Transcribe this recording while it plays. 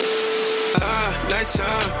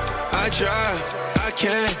Nighttime, I drive, I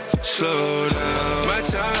can't slow down. My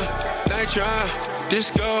time, night drive,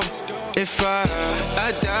 disco. If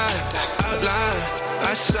I die, outline,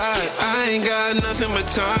 I sigh. I ain't got nothing but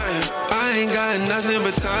time. I ain't got nothing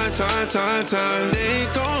but time. They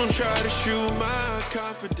gon' try to shoot my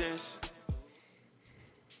confidence.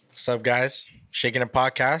 What's up, guys? Shakin It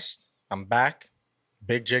Podcast. I'm back.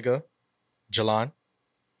 Big Jigga, Jalan.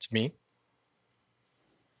 It's me.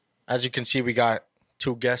 As you can see, we got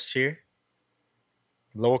two guests here.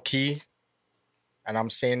 Lowkey, and I'm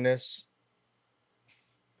saying this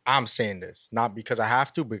not because I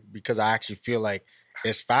have to, but because I actually feel like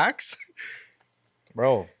it's facts.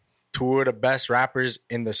 Bro, two of the best rappers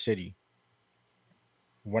in the city.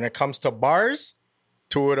 When it comes to bars,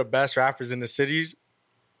 two of the best rappers in the city,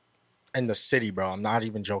 bro. I'm not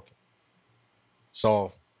even joking.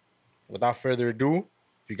 So, without further ado,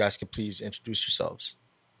 if you guys could please introduce yourselves.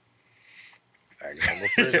 I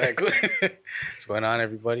guess I'll go first. What's going on,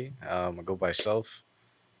 everybody? I go by Self.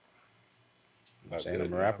 I'm saying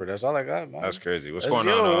I'm a rapper. That's all I got, man. That's crazy. What's going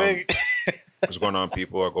on? What's going on,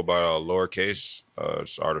 people? I go by Lowercase,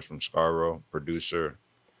 just artist from Scarborough, producer.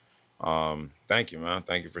 Thank you, man.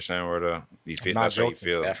 Thank you for saying where to be. That's how you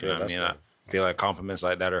feel. You know what I mean? I feel like compliments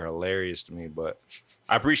like that are hilarious to me, but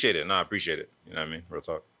I appreciate it. No, I appreciate it. You know what I mean? Real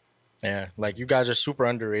talk. Yeah, like you guys are super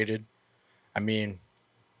underrated. I mean,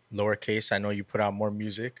 Lowercase, I know you put out more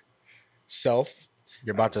music. Self,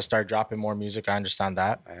 you're about to start dropping more music. I understand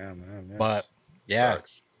that. I am. Yes. But yeah,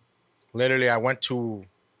 Sucks. literally, I went to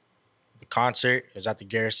the concert. It was at the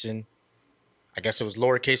Garrison. I guess it was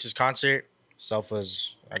Lowercase's concert. Self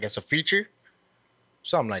was, I guess, a feature.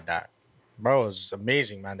 Something like that. Bro, it was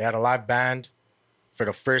amazing, man. They had a live band for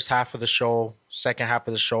the first half of the show. Second half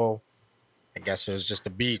of the show, I guess it was just the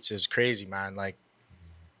beats. It was crazy, man. Like,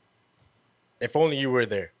 if only you were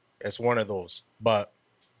there. It's one of those. But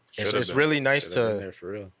it's really nice to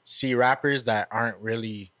see rappers that aren't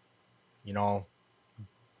really,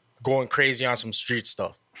 going crazy on some street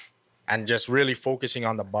stuff and just really focusing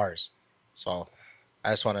on the bars. So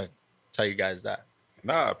I just want to tell you guys that.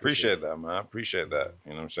 Nah, I appreciate that, man. I appreciate that.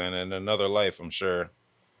 You know what I'm saying? In another life, I'm sure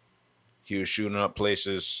he was shooting up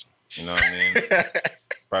places. You know what I mean?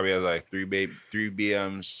 Probably had like three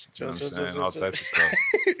BMs. You know what I'm saying? All types of stuff.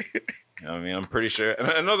 You know what I mean? I'm pretty sure. In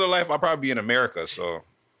another life, I'll probably be in America. So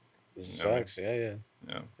this is facts. Yeah.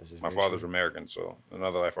 My father's American, so in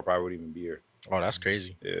another life, I probably wouldn't even be here. Oh, that's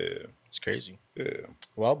crazy. Yeah. It's crazy. Yeah.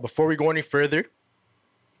 Well, before we go any further,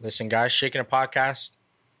 listen, guys, Shakin It Podcast,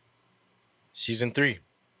 Season 3.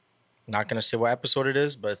 Not going to say what episode it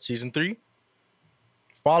is, but Season 3.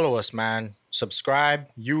 Follow us, man. Subscribe,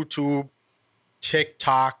 YouTube,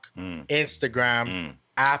 TikTok, Instagram,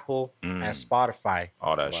 Apple, and Spotify.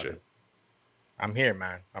 All that shit. I'm here,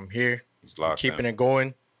 man. I'm here. He's locked keeping it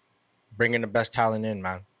going, bringing the best talent in,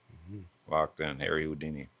 man. Locked in. Harry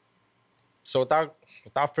Houdini. So without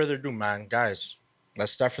further ado, man, guys,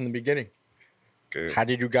 let's start from the beginning. Okay. How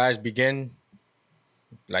did you guys begin,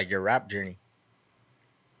 like, your rap journey?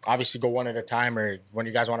 Obviously, go one at a time, or when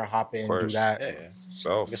you guys want to hop in, do that. Yeah.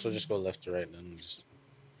 So I guess we'll just go left to right then.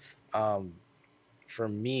 For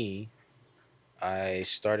me, I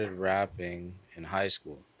started rapping in high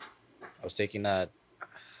school. I was taking a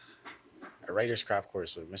writer's craft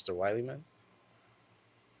course with Mr. Wileyman.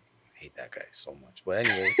 I hate that guy so much. But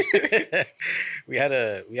anyway, we had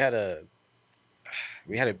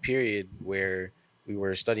a period where we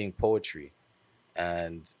were studying poetry,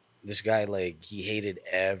 and this guy, like, he hated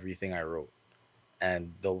everything I wrote.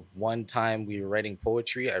 And the one time we were writing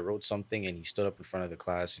poetry, I wrote something and he stood up in front of the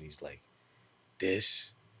class and he's like,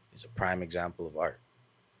 "This is a prime example of art.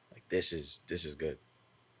 Like, this is good."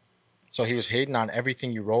 So he was hating on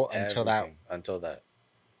everything you wrote until that.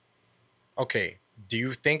 Okay. Do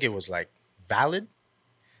you think it was, like, valid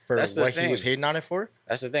for what he was hating on it for?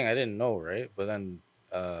 That's the thing. I didn't know, right? But then,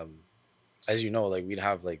 as you know, like, we'd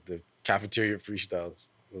have, like, the cafeteria freestyles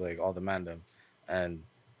with, like, all the mandem. And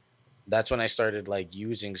that's when I started, like,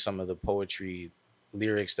 using some of the poetry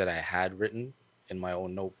lyrics that I had written in my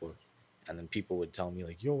own notebook. And then people would tell me,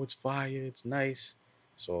 like, "Yo, it's fire, it's nice."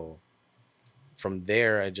 So from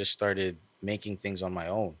there, I just started making things on my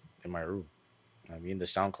own in my room. I mean, the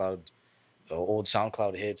old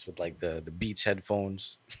SoundCloud hits with, like, the Beats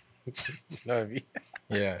headphones. You know what I mean?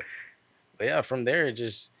 Yeah. But yeah, from there,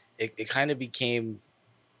 it kind of became,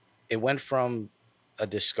 it went from a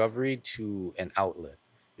discovery to an outlet.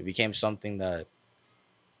 It became something that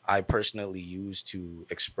I personally use to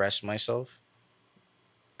express myself,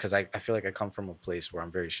 because I feel like I come from a place where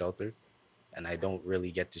I'm very sheltered and I don't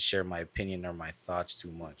really get to share my opinion or my thoughts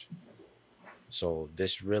too much. So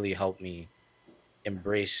this really helped me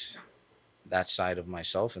embrace that side of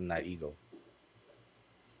myself and that ego.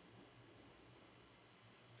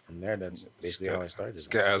 From there, that's basically how I started. This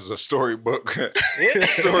guy has a storybook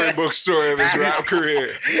story of his rap career.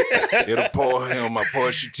 It'll pour him, my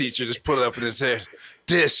poetry teacher, just put it up in his head.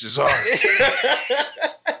 This is art.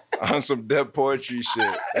 On some dead poetry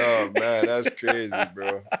shit. Oh man, that's crazy,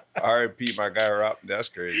 bro. R.I.P. my guy Rob. That's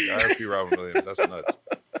crazy. R.I.P. Robin Williams. That's nuts.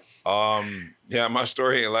 Yeah, my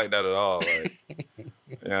story ain't like that at all. Like,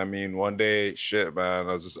 yeah, I mean, one day, shit, man,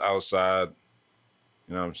 I was just outside.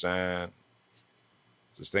 You know what I'm saying?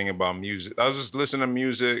 Just thinking about music. I was just listening to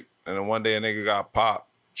music, and then one day a nigga got popped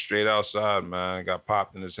straight outside, man. Got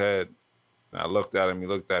popped in his head. And I looked at him, he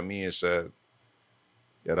looked at me and said,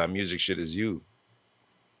 yeah, that music shit is you.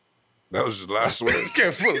 That was his last words.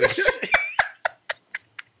 Get foolish.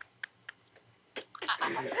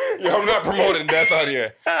 Yo, I'm not promoting death out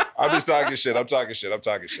here. I'm just talking shit. I'm talking shit.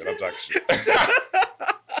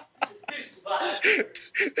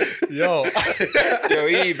 Yo,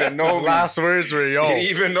 he even know his me. last words were yo. He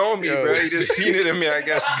even know me, bro. He just seen it in me, I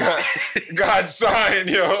guess. God's sign,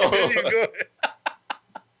 yo.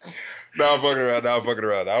 Now I'm fucking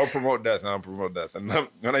around. I don't promote death. And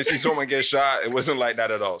when I see someone get shot, it wasn't like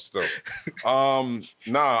that at all still.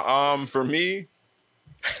 For me,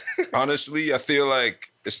 honestly, I feel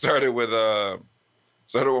like it started with my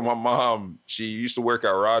mom. She used to work at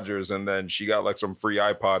Rogers, and then she got like some free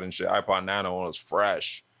iPod and shit, iPod Nano, and it was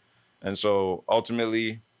fresh. And so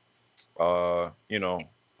ultimately,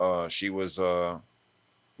 she was,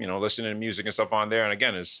 listening to music and stuff on there. And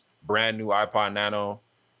again, it's brand new iPod Nano.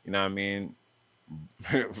 You know what I mean?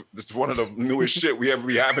 This is one of the newest shit we have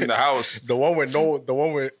in the house.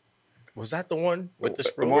 Was that the one with the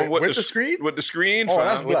screen? With the screen? With the screen? Oh,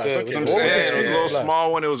 that's blessed. Okay. It was a little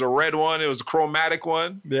small one. It was a red one. It was a chromatic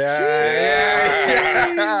one. Yeah.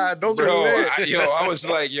 Those are lit. I was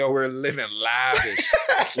like, we're living lavish.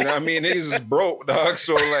 You know what I mean? Niggas is broke, dog.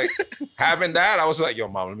 So like having that, I was like,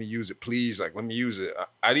 mom, let me use it, please. Like, let me use it.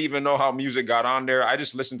 I didn't even know how music got on there. I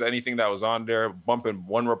just listened to anything that was on there, bumping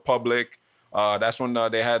One Republic. That's when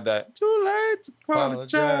they had that Too Late to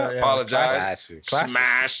Apologize. Classic.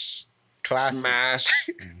 Smash. Classic. Smash.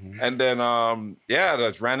 And then,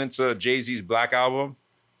 that's ran into Jay-Z's Black Album.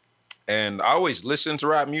 And I always listened to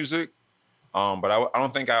rap music, but I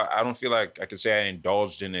don't feel like I could say I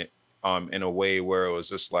indulged in it in a way where it was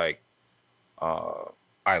just like,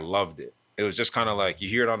 I loved it. It was just kind of like you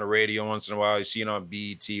hear it on the radio once in a while, you see it on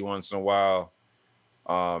BET once in a while,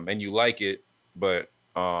 and you like it, but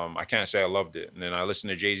I can't say I loved it. And then I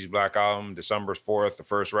listened to Jay-Z's Black Album, December 4th, the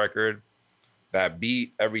first record. That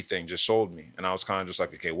beat, everything just sold me. And I was kind of just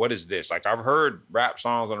like, okay, what is this? Like, I've heard rap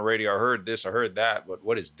songs on the radio. I heard this, I heard that, but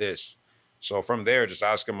what is this? So from there, just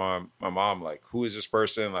asking my mom, like, who is this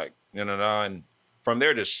person? Like, And from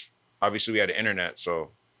there, just, obviously we had the internet.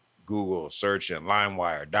 So Google, searching,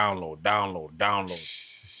 LimeWire, download.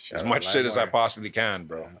 As much shit as I possibly can,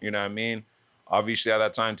 bro. You know what I mean? Obviously at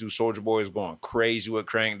that time, too, Soulja Boy was going crazy with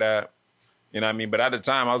Crank That. You know what I mean? But at the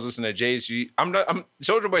time, I was listening to Jay-Z.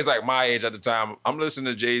 Soulja Boy's like my age at the time. I'm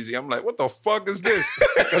listening to Jay-Z. I'm like, what the fuck is this?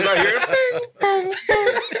 Because I hear bing, boom,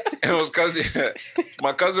 boom. And it was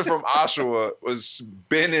my cousin from Oshawa was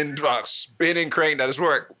spinning Crank That. That's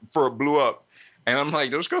where it blew up. And I'm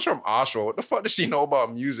like, those girls from Oshawa, what the fuck does she know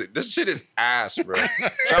about music? This shit is ass, bro.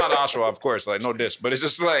 Shout out to Oshawa, of course. Like, no diss. But it's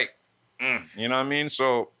just like, you know what I mean?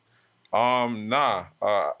 So, I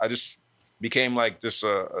just became like this,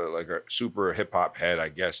 like a super hip hop head, I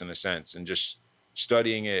guess, in a sense, and just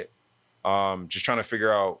studying it, just trying to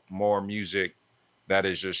figure out more music that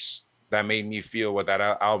made me feel what that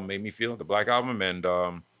album made me feel, the Black Album, and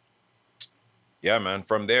man,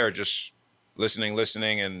 from there, just listening,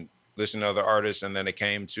 and listening to other artists, and then it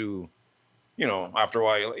came to, after a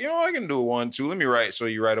while, you're like, I can do a 1-2. Let me write. So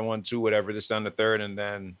you write a 1-2, whatever, this, then the third, and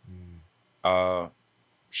then,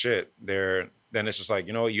 Then it's just like,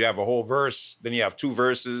 you have a whole verse, then you have two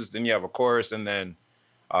verses, then you have a chorus. And then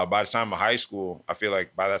by the time of high school, I feel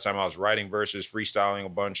like by that time I was writing verses, freestyling a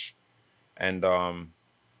bunch. And I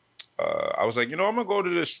was like, I'm going to go to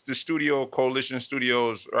this studio, Coalition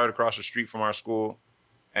Studios, right across the street from our school,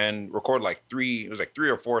 and record like 3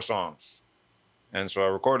 or 4 songs. And so I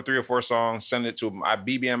recorded 3 or 4 songs, sent it to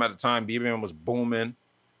BBM at the time. BBM was booming.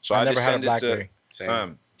 So I just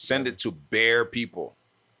send it to bare people.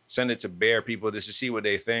 Send it to bare people just to see what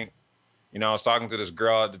they think. I was talking to this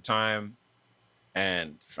girl at the time,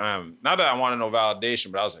 and not that I wanted no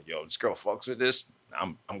validation, but I was like, yo, this girl fucks with this.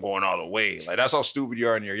 I'm going all the way. Like, that's how stupid you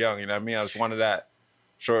are when you're young. You know what I mean? I just wanted that.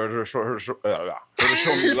 Her to show me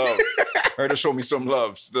love. Her to show me some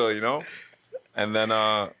love still, And then,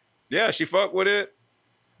 yeah, she fucked with it.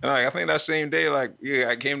 And like, I think that same day, like, yeah,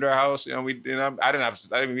 I came to her house. You know, we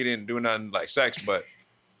didn't do nothing like sex, but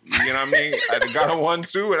you know what I mean? I got on 1,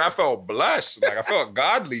 2, and I felt blessed. Like, I felt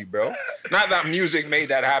godly, bro. Not that music made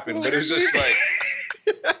that happen, but it's just like,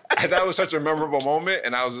 that was such a memorable moment.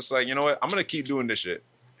 And I was just like, you know what? I'm going to keep doing this shit.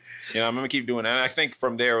 You know, I'm going to keep doing it. And I think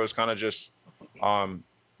from there, it was kind of just, freestyling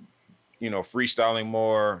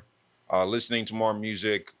more, listening to more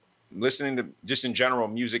music, listening to just in general,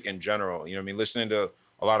 music in general. You know what I mean? Listening to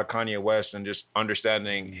a lot of Kanye West and just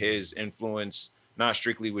understanding his influence, not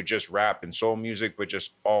strictly with just rap and soul music, but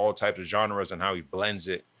just all types of genres and how he blends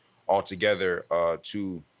it all together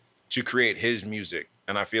to create his music.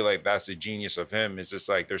 And I feel like that's the genius of him. It's just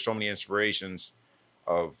like there's so many inspirations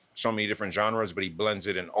of so many different genres, but he blends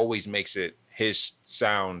it and always makes it his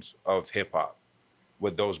sound of hip hop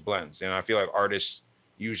with those blends. And I feel like artists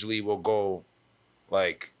usually will go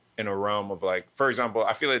like in a realm of like, for example,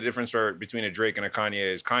 I feel like the difference between a Drake and a Kanye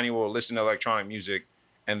is Kanye will listen to electronic music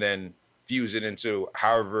and then fuse it into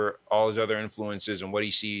however all his other influences and what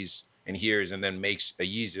he sees and hears and then makes a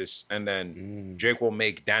Yeezus. And then Drake will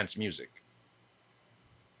make dance music.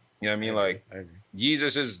 You know what I mean? Like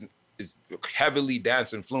Yeezus is heavily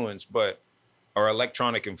dance influenced, or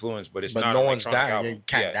electronic influence, but it's not. No one's dancing. You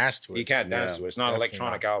can't dance to it. You can't dance to it. It's not an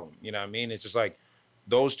electronic album. You know what I mean? It's just like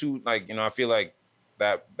those two. Like, you know, I feel like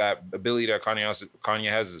that ability that Kanye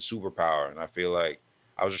has is a superpower, and I feel like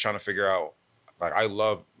I was just trying to figure out. Like, I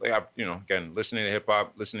love, like, I've, you know, again, listening to hip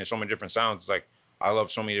hop, listening to so many different sounds. It's like I love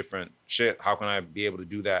so many different shit. How can I be able to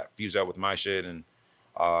do that? Fuse that with my shit, and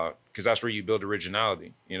because that's where you build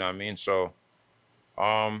originality. You know what I mean? So,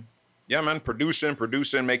 yeah, man, producing,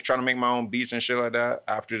 trying to make my own beats and shit like that.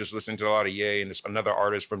 After just listening to a lot of Ye and this another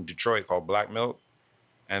artist from Detroit called Black Milk,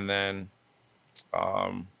 and then,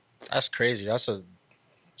 that's crazy. That's a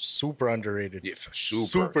super underrated. Yeah,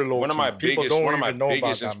 super low. One of my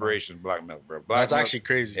biggest inspirations, Black Milk, bro. That's actually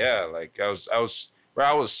crazy. Yeah, like I was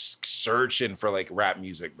searching for like rap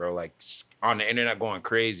music, bro, like on the internet going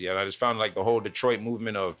crazy, and I just found like the whole Detroit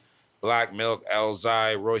movement of Black Milk,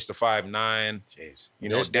 Elzhi, Royce the 5'9", you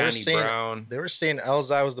know, Danny Brown. They were saying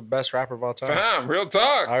Elzhi was the best rapper of all time. Fam, real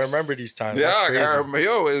talk. I remember these times. Yeah, that's crazy.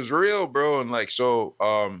 Yo, it was real, bro, and like so,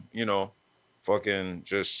 you know, fucking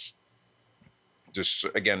just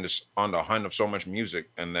again, just on the hunt of so much music,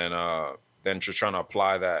 and then just trying to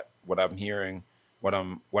apply that, what I'm hearing, what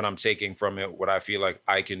I'm taking from it, what I feel like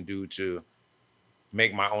I can do to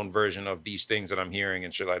make my own version of these things that I'm hearing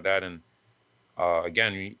and shit like that. And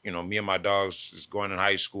again, you know, me and my dogs is going in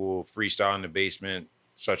high school, freestyle in the basement,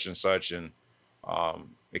 such and such, and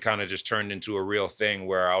it kind of just turned into a real thing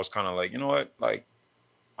where I was kind of like, you know what, like,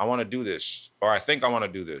 I want to do this, or I think I want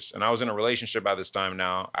to do this. And I was in a relationship at this time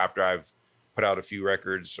now, after I've put out a few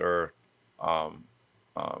records, or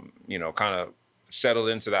you know, kind of settled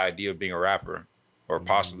into the idea of being a rapper, or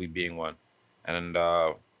possibly being one. And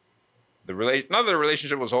not that the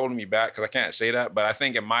relationship was holding me back, because I can't say that, but I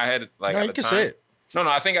think in my head, like, no, at you the can time, say it. No,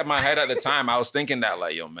 I think at my head at the time, I was thinking that,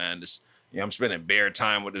 like, yo, man, this, you know, I'm spending bare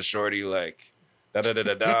time with this shorty, like,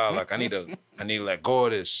 like, I need to let go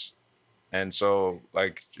of this. And so,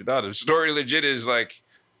 like, you know, the story legit is, like,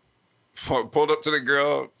 pulled up to the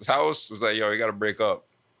girl's house, was like, yo, you got to break up.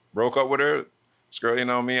 Broke up with her. This girl, you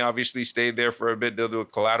know me, obviously stayed there for a bit, deal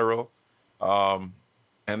with collateral.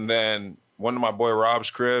 And then went to my boy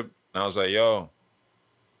Rob's crib, and I was like, yo,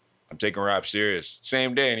 I'm taking rap serious.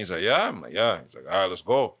 Same day, and he's like, yeah? I'm like, yeah. He's like, all right, let's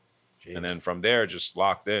go. Jeez. And then from there, just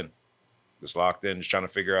locked in, just trying to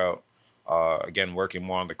figure out, again, working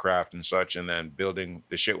more on the craft and such, and then building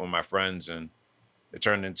the shit with my friends. And it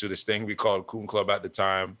turned into this thing we called Coon Club at the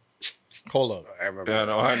time. Cola. I remember. Yeah,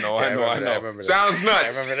 I know. Sounds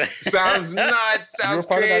nuts. Sounds nuts. Sounds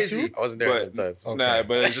crazy. I wasn't there at the time. Okay. Nah,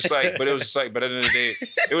 but it's just like, but at the end of the day,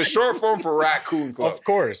 it was short form for Raccoon Club. Of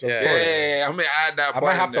course. Yeah, I'm gonna add that. I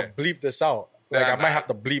might have to bleep this out. Like, I might have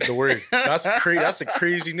to bleep the word. That's crazy. That's a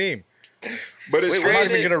crazy name. But it's crazy. I'm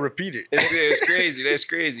not even gonna repeat it. It's crazy. That's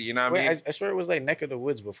crazy. You know what I mean? I swear it was like neck of the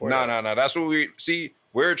woods before. No. That's what we see.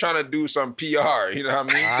 We're trying to do some PR. You know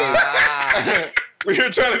what I mean? We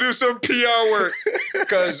were trying to do some PR work,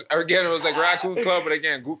 because again, it was like Raccoon Club, but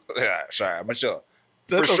again, sorry, I'm gonna chill.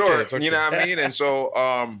 For sure, okay. You know what I mean? And so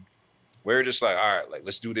we're just like, all right, like,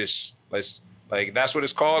 let's do this. Let's, like, that's what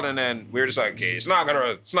it's called. And then we're just like, okay, it's not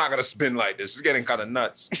gonna spin like this. It's getting kind of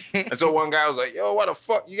nuts. And so one guy was like, yo, what the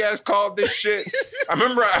fuck you guys called this shit? I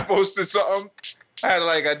remember I posted something.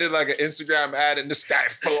 I did like an Instagram ad, and this guy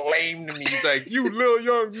flamed me. He's like, you little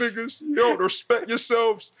young niggas, you don't respect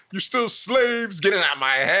yourselves. You still slaves. Getting out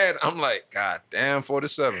my head. I'm like, God damn,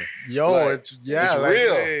 47. Yo, like, it's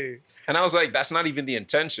real. Hey. And I was like, that's not even the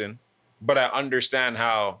intention, but I understand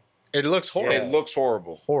how it looks horrible. It looks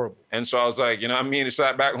horrible. Horrible. And so I was like, you know what I mean? I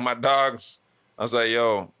sat back with my dogs. I was like,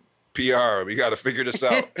 yo, PR, we got to figure this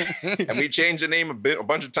out. And we changed the name a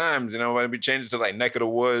bunch of times, you know, when we changed it to like Neck of the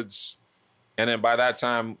Woods. And then by that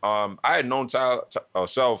time, I had known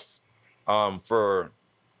Self for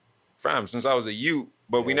since I was a youth,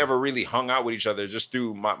 but we never really hung out with each other, just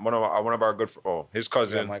through one of our good his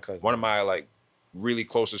cousin, my cousin, one of my like really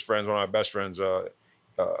closest friends, one of my best friends. I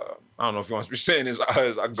don't know if he wants to be saying his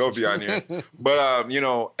go beyond here, but you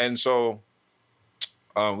know, and so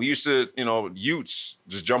we used to, you know, youths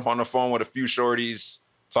just jump on the phone with a few shorties,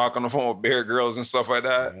 talk on the phone with bear girls and stuff like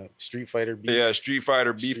that. Street Fighter beef. Yeah, Street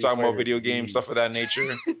Fighter beef, talking about video games, stuff of that nature.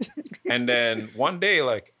 And then one day,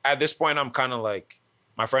 like at this point, I'm kind of like,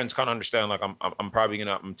 my friends kind of understand, like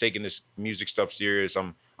I'm taking this music stuff serious.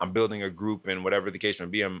 I'm building a group and whatever the case may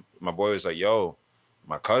be. And my boy was like, yo,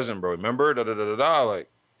 my cousin, bro, remember? Like,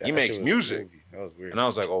 he makes music. That was weird. And I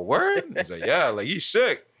was like, oh, word? He's like, yeah, like he's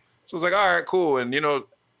sick. So I was like, all right, cool. And you know,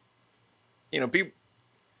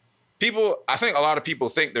 people, I think a lot of people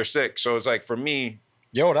think they're sick. So it's like, for me,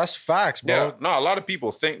 yo, that's facts, bro. Yeah, no, a lot of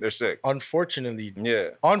people think they're sick. Unfortunately. Yeah.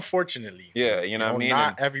 Unfortunately. Yeah, you know what I mean?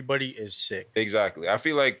 Not everybody is sick. Exactly. I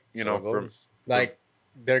feel like, you know,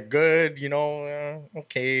 they're good, you know,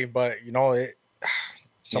 okay, but you know,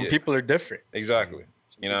 some people are different. Exactly.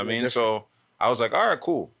 You know what I mean? So I was like, all right,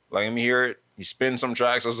 cool. Like, let me hear it. He spins some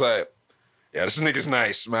tracks. I was like, yeah, this nigga's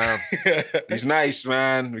nice, man. He's nice,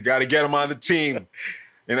 man. We got to get him on the team.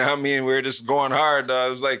 You know what I mean? We were just going hard.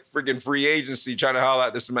 It was like freaking free agency trying to holler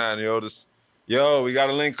at this man. Yo, we got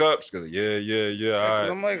to link up. Yeah, all right.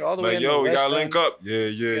 I'm like, all the way yo, we got to link up. Yeah,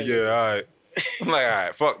 all right. I'm like, all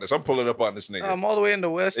right, fuck this. I'm pulling up on this nigga. I'm all the way in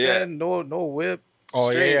the West End. No whip. Oh,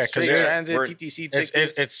 straight transit, TTC tickets.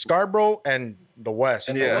 It's Scarborough and the West.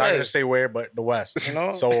 I'm not going to say where, but the West. You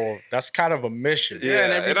know? So that's kind of a mission.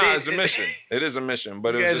 Yeah, it's a mission. It is a mission.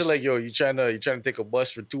 But these guys are like, yo, you trying to take a bus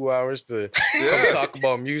for 2 hours to come talk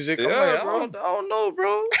about music? I'm like, I don't know,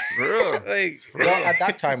 bro. For real. Like, well, at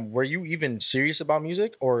that time, were you even serious about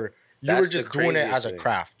music, or you were just doing it as a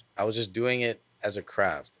craft? I was just doing it as a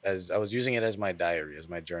craft. As I was using it as my diary, as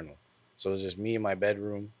my journal. So it was just me in my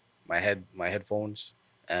bedroom, my headphones,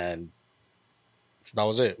 and that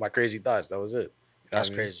was it. My crazy thoughts. That was it. That's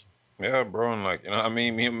crazy. Yeah, bro. And like, you know what I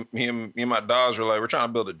mean? Me and my dogs were like, we're trying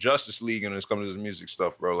to build a Justice League when it's coming to this music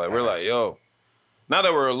stuff, bro. Like, we're like, yo, now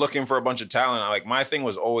that we're looking for a bunch of talent, like my thing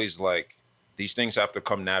was always like, these things have to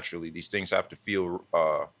come naturally. These things have to feel,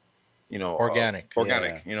 you know, organic,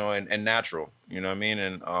 you know, and natural. You know what I mean?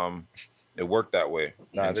 And it worked that way.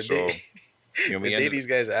 Nah, the day these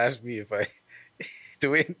guys asked me if I,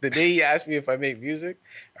 the day he asked me if I make music,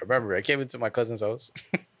 I remember I came into my cousin's house.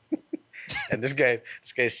 And this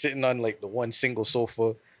guy's sitting on like the one single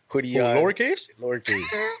sofa, hoodie on. Lowercase? Lowercase.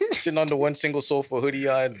 Sitting on the one single sofa, hoodie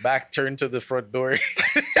on, back turned to the front door.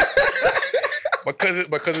 my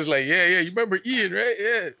cousin's like, yeah, you remember Ian, right?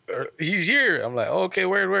 Yeah. He's here. I'm like, oh, okay,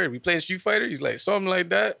 where? We playing Street Fighter? He's like, something like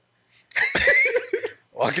that.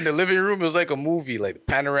 Walk in the living room, it was like a movie, like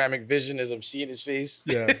panoramic vision as I'm seeing his face.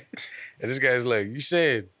 Yeah. And this guy's like, you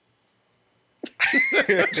said.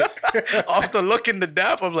 Off the look in the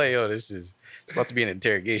dap, I'm like, yo, it's about to be an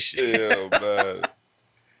interrogation. Yeah, man.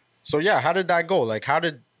 So yeah, how did that go? Like, how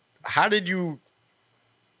did you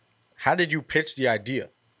pitch the idea?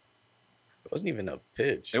 It wasn't even a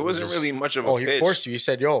pitch. It wasn't really much of a pitch. He forced you. He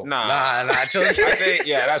said, yo. Nah. I think,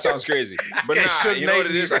 yeah, that sounds crazy. But nah, you know what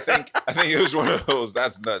it is? I think it was one of those.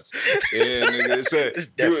 That's nuts. Yeah, nigga. It's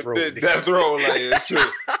death row. Death row. Like,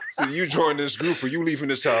 so you join this group or you leaving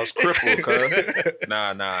this house crippled, cuz.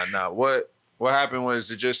 Nah. What happened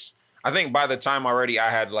was I think by the time already I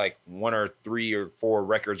had like 1 or 3 or 4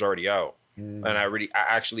 records already out. And I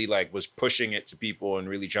actually like was pushing it to people and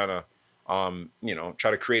really trying to you know, try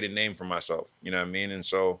to create a name for myself. You know what I mean? And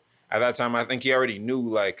so at that time, I think he already knew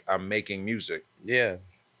like I'm making music. Yeah.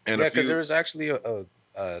 And because there was actually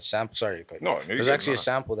a sample. Sorry. No, there's actually a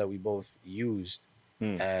sample that we both used,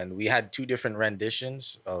 and we had 2 different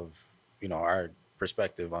renditions of, you know, our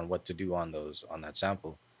perspective on what to do on that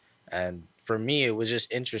sample. And for me, it was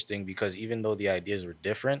just interesting because even though the ideas were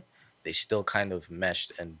different, they still kind of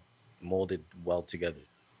meshed and molded well together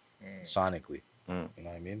sonically. You know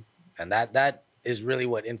what I mean? And that is really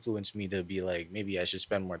what influenced me to be like, maybe I should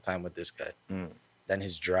spend more time with this guy. Then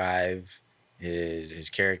his drive, his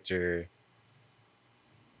character,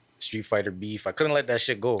 Street Fighter beef. I couldn't let that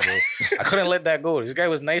shit go, bro. I couldn't let that go. This guy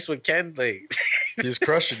was nice with Ken. Like, he's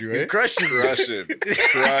crushing you, right? He's crushing me.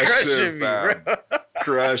 Crushing me, bro.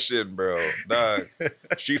 Crushing, bro. Dog.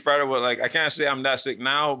 Street Fighter was like, I can't say I'm that sick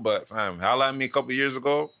now, but fam, holla at me a couple years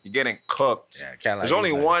ago, you're getting cooked. Yeah, can't lie, There's only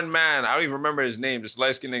he's nice. one man, I don't even remember his name, this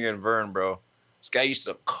light-skinned nigga in Vern, bro. This guy used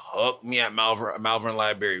to cook me at Malvern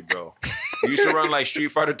Library, bro. He used to run like Street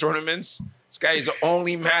Fighter tournaments. This guy is the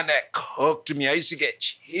only man that cooked me. I used to get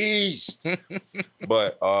cheesed.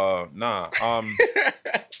 But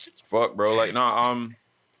fuck, bro. Like,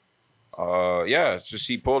 yeah, it's just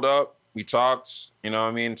he pulled up, we talked, you know what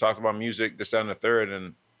I mean? Talked about music, this, that, and the third.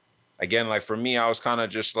 And again, like for me, I was kind of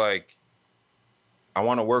just like, I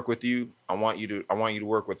want to work with you. I want you to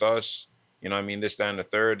work with us. You know what I mean? This, that, and the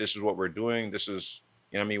third. This is what we're doing. This is,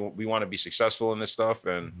 you know what I mean? We want to be successful in this stuff.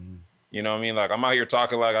 And you know what I mean? Like I'm out here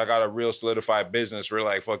talking like I got a real solidified business. We're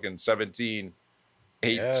like fucking 17,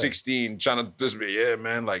 16, trying to just be, yeah,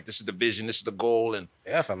 man, like this is the vision, this is the goal. And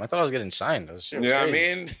yeah, fam, I thought I was getting signed. That shit was you know what I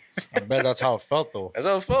crazy. mean? I bet that's how it felt though. That's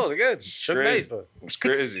how it felt. Again, Shook Knight. Crazy. It's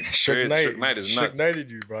crazy. Shook Knight is nuts. Shook Knighted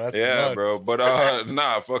you, bro. That's yeah, nuts. bro. But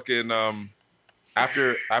fucking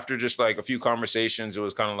after just like a few conversations, it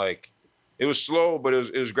was kind of like it was slow, but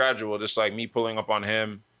it was gradual. Just like me pulling up on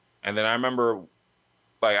him, and then I remember,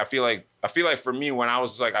 like I feel like for me when I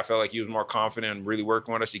was like I felt like he was more confident and really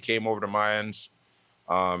working with us. He came over to my ends.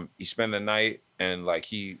 He spent the night, and like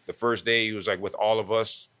the first day he was like with all of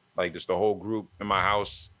us, like just the whole group in my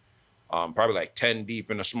house, probably like 10 deep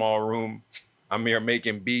in a small room. I'm here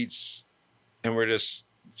making beats, and we're just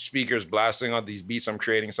speakers blasting on these beats I'm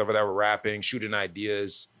creating, stuff like that. We're rapping, shooting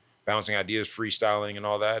ideas, bouncing ideas, freestyling, and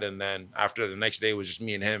all that. And then after the next day it was just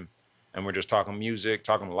me and him, and we're just talking music,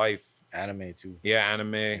 talking life, Anime too. yeah,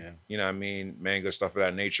 anime, you know what I mean, manga, stuff of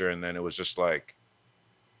that nature. And then it was just like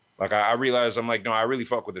I realized I'm like, no, I really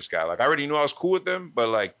fuck with this guy. Like I already knew I was cool with them, but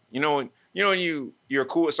like, you know when you're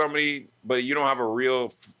cool with somebody, but you don't have a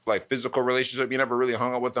real like physical relationship. You never really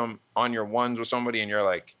hung out with them on your ones with somebody, and you're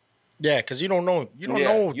like, yeah, because you don't know that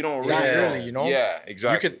really, you know. Yeah,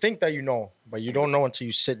 exactly. You could think that you know, but you don't know until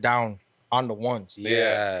you sit down on the ones.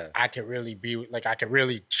 Yeah. I could really be like, I could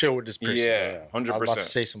really chill with this person. Yeah, 100%. I was about to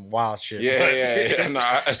say some wild shit. Yeah. No,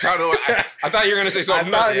 I thought you were gonna say something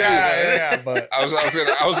nuts too. Yeah, but I was like,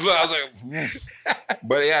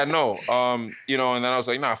 but yeah, no. You know, and then I was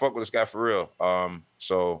like, nah, fuck with this guy for real.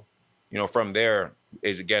 So, you know, from there,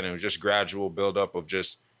 it was just gradual build up of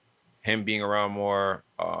just him being around more,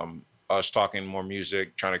 us talking more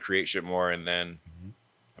music, trying to create shit more, and then,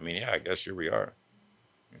 I mean, yeah, I guess here we are.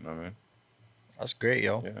 You know what I mean? that's great,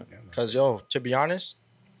 yo. Yeah. Because, yo, to be honest,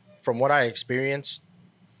 from what I experienced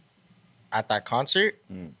at that concert,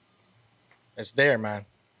 it's there, man.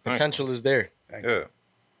 Potential is there. Yeah.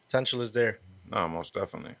 Potential is there. No, most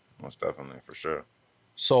definitely, for sure.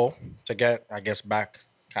 So, to get, I guess, back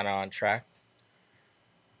kind of on track,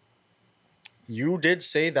 you did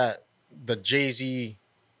say that the Jay-Z,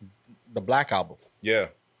 the Black album, Yeah,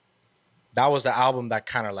 that was the album that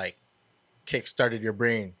kind of like kick-started your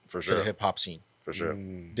brain For to sure. the hip-hop scene. for sure.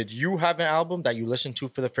 Did you have an album that you listened to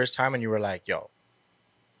for the first time and you were like, yo,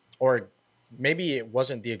 or maybe it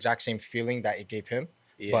wasn't the exact same feeling that it gave him,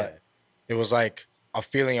 but it was like a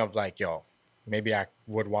feeling of like, yo, maybe I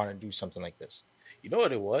would want to do something like this. You know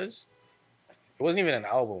what it was? It wasn't even an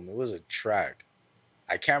album. It was a track.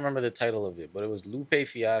 I can't remember the title of it, but it was Lupe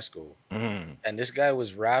Fiasco. Mm. And this guy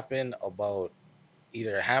was rapping about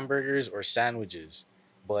either hamburgers or sandwiches,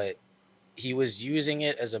 but he was using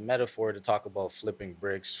it as a metaphor to talk about flipping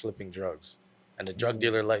bricks, flipping drugs, and the drug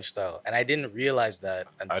dealer lifestyle. And I didn't realize that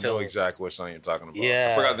until I know exactly what song you're talking about. Yeah.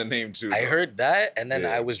 I forgot the name too. I though. heard that, and then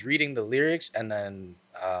Yeah. I was reading the lyrics, and then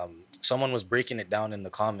someone was breaking it down in the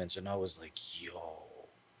comments, and I was like, yo,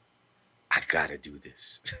 I gotta do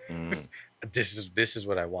this. Mm. This is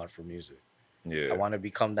what I want for music. Yeah. I want to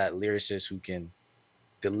become that lyricist who can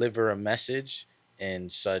deliver a message in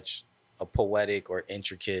such a poetic or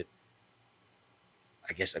intricate,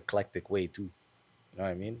 I guess, eclectic way too. You know what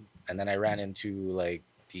I mean? And then I ran into like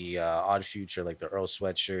the Odd Future, like the Earl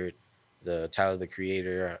Sweatshirt, the Tyler the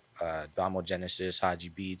Creator, Damo Genesis, Haji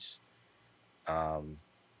Beats. And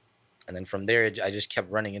then from there, I just kept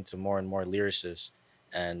running into more and more lyricists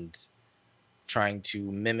and trying to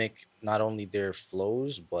mimic not only their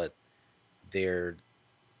flows, but their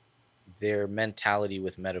mentality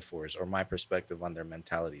with metaphors, or my perspective on their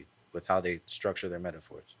mentality with how they structure their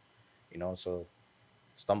metaphors. You know, so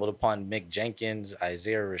stumbled upon Mick Jenkins,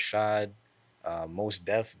 Isaiah Rashad, Mos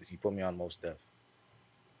Def. He put me on Mos Def.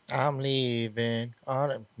 I'm leaving.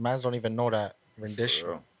 Mans don't even know that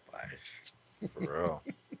rendition. For real.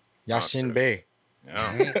 Yasin Okay. Bey.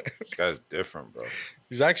 Yeah. This guy's different, bro.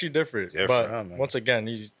 He's actually different. Different. But Yeah, man. once again,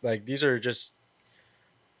 he's like, these are just,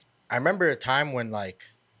 I remember a time when like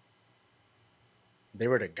they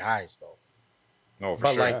were the guys though. No, for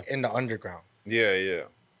But sure. like in the underground. Yeah.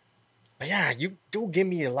 But yeah, you do give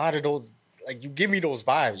me a lot of those. Like you give me those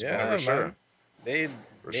vibes. Yeah, bro.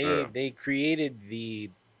 for sure. They created the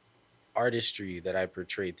artistry that I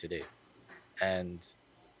portrayed today, and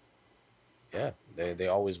yeah, they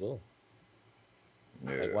always will.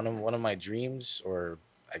 Yeah. Like one of my dreams, or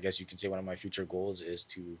I guess you can say one of my future goals, is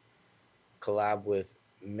to collab with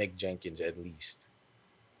Mick Jenkins at least.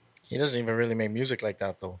 He doesn't even really make music like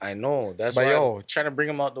that though. I know that's But why yo- I'm trying to bring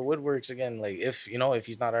him out the woodworks again. Like if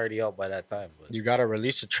he's not already out by that time. But You gotta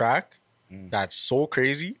release a track Mm. that's so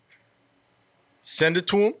crazy. Send it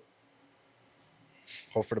to him.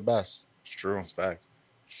 Hope for the best. It's true. it's fact.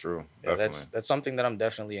 It's true. Yeah, Definitely. that's something that I'm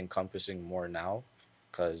definitely encompassing more now,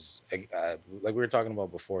 because like we were talking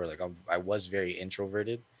about before, like I was very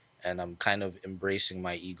introverted, and I'm kind of embracing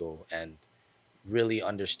my ego and really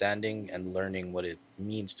understanding and learning what it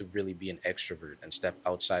means to really be an extrovert and step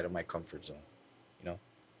outside of my comfort zone. You know,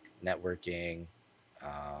 networking,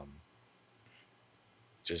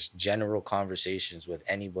 just general conversations with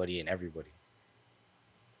anybody and everybody.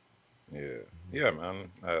 Yeah, man.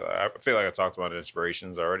 I feel like I talked about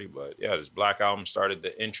inspirations already, but yeah, this Black album started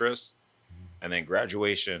the interest, and then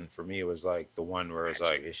Graduation for me was like the one where it's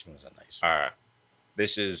like, Graduation was a nice all one. right,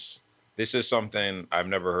 this is something I've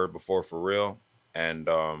never heard before for real, and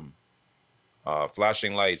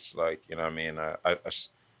Flashing Lights, like, you know what I mean? I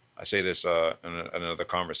say this in another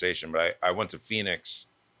conversation, but I went to Phoenix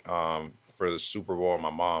for the Super Bowl with my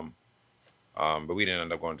mom. But we didn't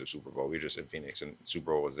end up going to the Super Bowl. We were just in Phoenix, and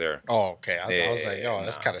Super Bowl was there. Oh, okay. I was like, yo,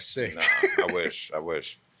 that's Nah, kind of sick. Nah, I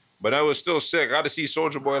wish. But I was still sick. I got to see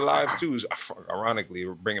Soulja Boy live too. Ironically,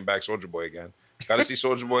 we're bringing back Soulja Boy again. Got to see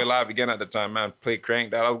Soulja Boy live again at the time, man. Played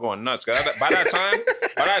Crank that. I was going nuts. By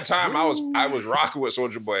that time, I was rocking with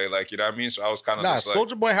Soulja Boy. Like, you know what I mean? So I was kind of Nah, like,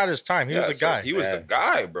 Soulja Boy had his time. He was a guy. He was the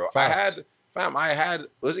guy, bro. Facts. I had,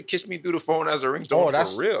 was it Kiss Me Through the Phone as a ringtone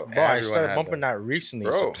that's for real? Bro, I Everyone started had bumping that recently.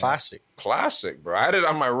 It's Bro. a classic. Classic, bro. I had it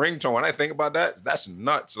on my ringtone. When I think about that, that's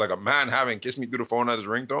nuts. Like a man having Kiss Me Through the Phone as his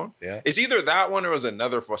ringtone. Yeah. It's either that one or it was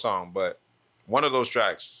another song, but one of those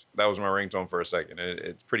tracks, that was my ringtone for a second.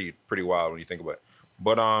 It's pretty wild when you think about it.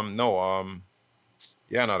 But the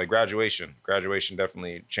Graduation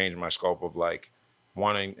definitely changed my scope of like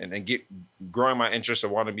wanting and growing my interest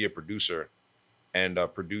of wanting to be a producer and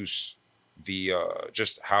produce the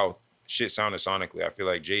just how shit sounded sonically. I feel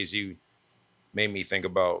like Jay-Z made me think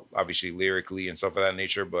about obviously lyrically and stuff of that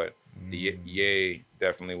nature, but the Ye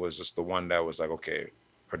definitely was just the one that was like, okay,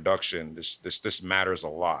 production, this matters a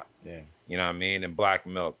lot. Yeah. You know what I mean? And Black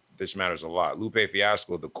Milk, this matters a lot. Lupe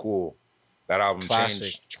Fiasco, The Cool, that album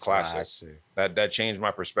changed. Classic. That changed my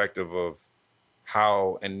perspective of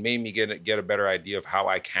how, and made me get a better idea of how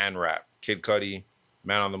I can rap. Kid Cudi,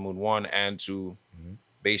 Man on the Moon 1 and 2,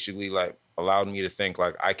 basically like allowed me to think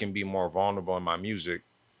like I can be more vulnerable in my music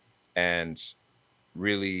and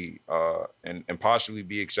really and possibly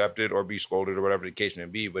be accepted or be scolded or whatever the case may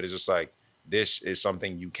be. But it's just like, this is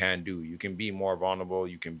something you can do. You can be more vulnerable.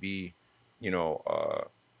 You can be,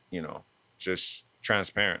 just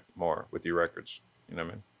transparent more with your records. You know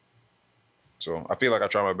what I mean? So I feel like I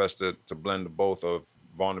try my best to blend both of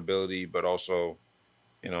vulnerability, but also,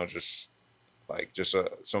 just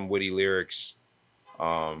some witty lyrics,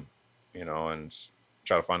 and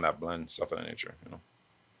try to find that blend, stuff of that nature,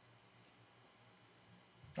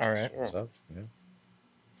 All right. What's up? Yeah.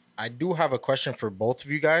 I do have a question for both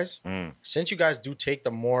of you guys. Since you guys do take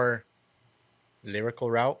the more lyrical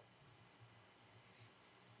route,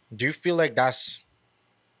 do you feel like that's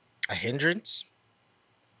a hindrance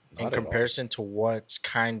in Not at all. comparison to what's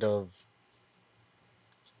kind of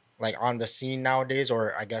like on the scene nowadays,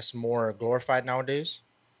 or I guess more glorified nowadays?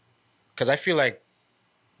 Because I feel like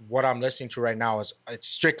what I'm listening to right now is it's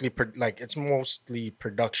strictly it's mostly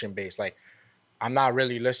production based. Like I'm not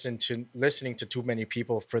really listening to too many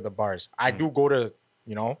people for the bars. I do go to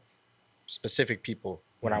specific people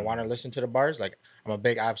when I want to listen to the bars. Like I'm a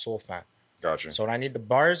big Ab-Soul fan. Gotcha. So when I need the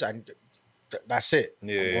bars, that's it.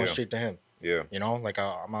 Yeah, I'm going straight to him. Yeah.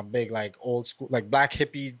 I'm a big like old school, like black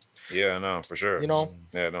hippie. Yeah, no, for sure.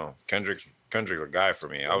 Yeah, no. Kendrick's a guy for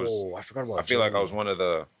me. I forgot about. I feel like I was one of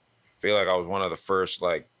the first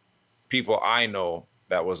like people I know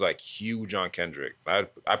that was like huge on Kendrick. I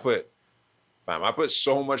put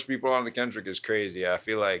so much people on the Kendrick is crazy. I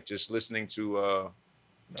feel like just listening to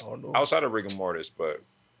outside of Rigor Mortis, but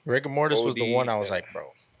Rigor Mortis was the OD, one I was like, bro.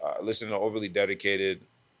 Listening to Overly Dedicated,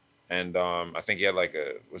 and I think he had like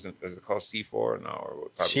was it called C4? No, or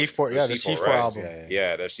C4, yeah, the C4 right? album.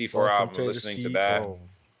 Yeah, the C4 Welcome album. to the Listening to C4. that,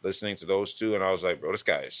 listening to those two, and I was like, bro, this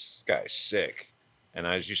guy's sick. And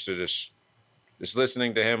I used to just just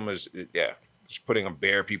listening to him was just putting a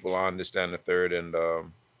bare people on this, that, and the third, and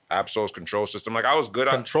Absol's Control System. Like I was good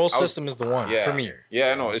on Control System is the one for me.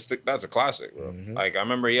 Yeah, no, that's a classic, bro. Like I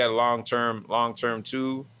remember he had long term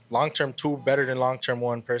 2. Long term 2 better than long term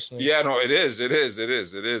 1, personally. Yeah, no, it is,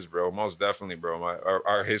 bro. Most definitely,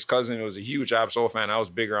 bro. His cousin was a huge Absol fan. I was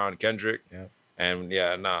bigger on Kendrick. Yeah. And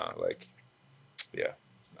it's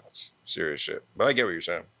serious shit. But I get what you're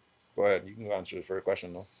saying. Go ahead. You can answer the first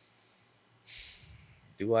question though.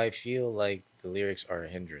 Do I feel like the lyrics are a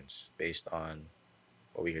hindrance based on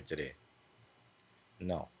what we hear today?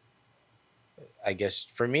 No. I guess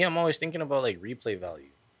for me, I'm always thinking about like replay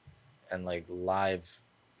value and like live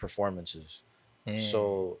performances.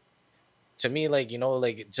 So to me, like, you know,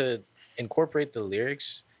 like to incorporate the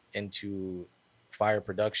lyrics into fire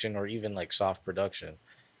production or even like soft production,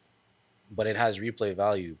 but it has replay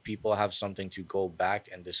value. People have something to go back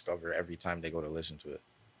and discover every time they go to listen to it.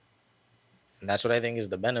 And that's what I think is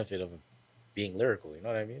the benefit of being lyrical. You know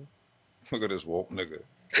what I mean? Look at this woke nigga.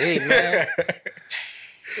 Hey, man.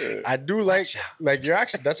 I do like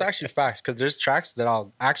that's actually facts, because there's tracks that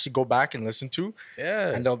I'll actually go back and listen to.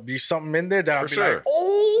 Yeah. And there'll be something in there that I'll be sure. like,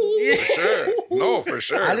 oh, For sure. No, for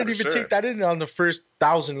sure. I didn't even take that in on the first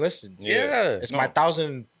 1,000 listens. Yeah. It's my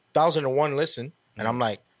 1,001 listen. And I'm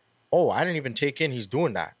like, oh, I didn't even take in he's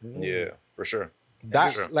doing that. Yeah, for sure.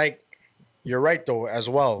 That's sure. like, you're right though, as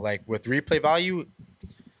well. Like with replay value,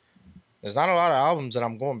 there's not a lot of albums that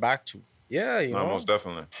I'm going back to. Yeah, you know. Most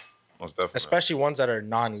definitely. Especially ones that are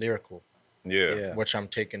non-lyrical. Yeah. Which I'm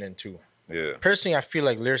taking in too. Yeah. Personally, I feel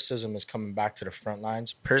like lyricism is coming back to the front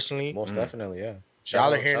lines. Personally. Most definitely, yeah.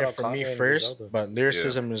 Y'all are hearing it from me first, but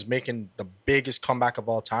lyricism is making the biggest comeback of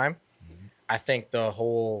all time. I think the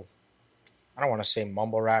whole, I don't want to say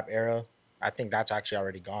mumble rap era, I think that's actually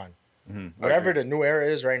already gone. Whatever the new era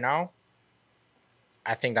is right now,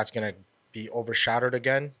 I think that's going to be overshadowed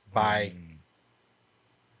again by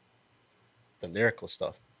the lyrical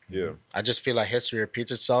stuff. Yeah. I just feel like history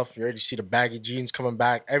repeats itself. You already see the baggy jeans coming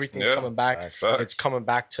back. Everything's coming back. It's coming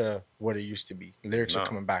back to what it used to be. Lyrics are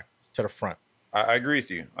coming back to the front. I agree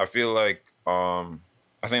with you. I feel like I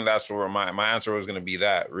think that's where my answer was going to be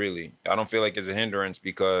that, really. I don't feel like it's a hindrance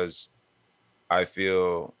because I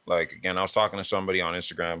feel like, again, I was talking to somebody on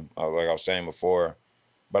Instagram, like I was saying before,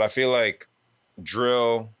 but I feel like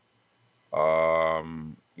drill,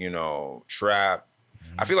 trap.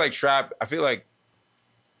 I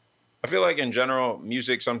feel like in general,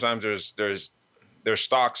 music, sometimes there's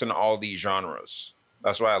stocks in all these genres.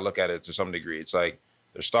 That's why I look at it to some degree. It's like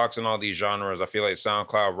there's stocks in all these genres. I feel like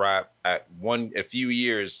SoundCloud rap a few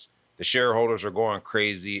years, the shareholders are going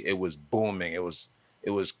crazy. It was booming. It was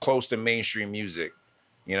close to mainstream music.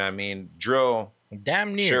 You know what I mean? Drill,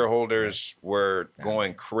 damn near. Shareholders were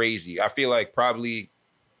going crazy. I feel like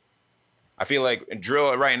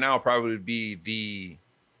drill right now probably would be the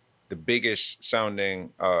biggest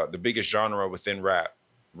sounding, the biggest genre within rap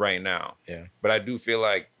right now. Yeah. But I do feel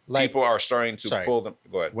like people are starting to pull them.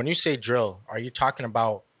 Go ahead. When you say drill, are you talking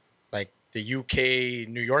about like the UK,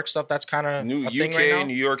 New York stuff? That's kind of New UK, right,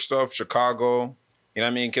 New York stuff, Chicago. You know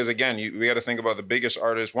what I mean? Because again, we got to think about the biggest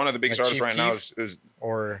artist. One of the biggest artists right now is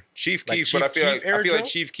or Chief Keef. But I feel like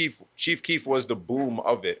Chief Keef was the boom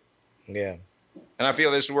of it. Yeah. And I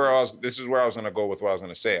feel this is where I was going to go with what I was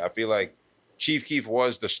going to say. I feel like Chief Keef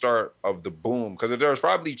was the start of the boom, because there was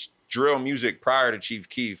probably drill music prior to Chief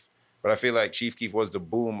Keef, but I feel like Chief Keef was the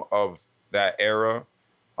boom of that era,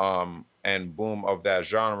 and boom of that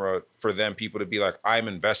genre for them people to be like, I'm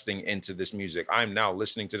investing into this music. I'm now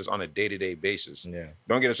listening to this on a day-to-day basis. Yeah.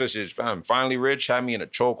 Don't get it twisted, fam. Finally Rich had me in a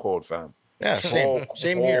chokehold, fam. Yeah, same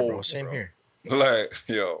here, bro. Same here. Like,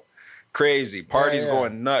 yo. Crazy. Parties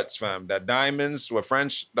going nuts, fam. That Diamonds with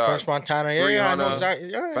French Montana, I know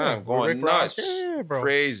exactly. Fam, going Rick nuts. Yeah, bro.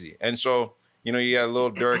 Crazy. And so, you had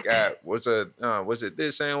Lil Durk at, was it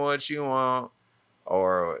This Ain't What You Want?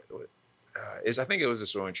 Or, I think it was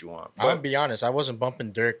This Ain't What You Want. But I'll be honest, I wasn't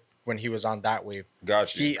bumping Durk when he was on that wave.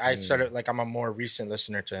 Got you. I started, like, I'm a more recent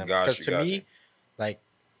listener to him. Because to me, like,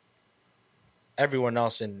 everyone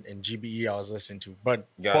else in GBE I was listening to. But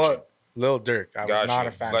Lil Durk, I was not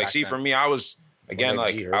a fan. Like, see, for me, I was, again,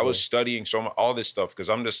 I was studying all this stuff, because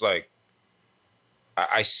I'm just like,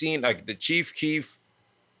 I seen, like, the Chief Keef,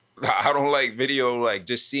 I don't like video, like,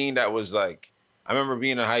 just seeing that was, like, I remember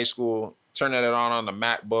being in high school, turning it on the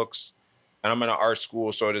MacBooks, and I'm in an art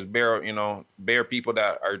school, so there's bare people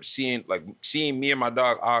that are seeing me and my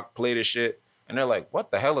dog Ock play this shit, and they're like,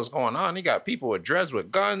 what the hell is going on? He got people with dreads with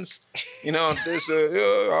guns. This,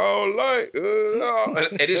 I don't like,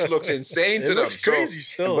 and it just looks insane to them. It looks crazy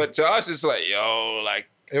still. But to us, it's like, yo, like,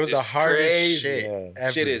 It was the hardest crazy. shit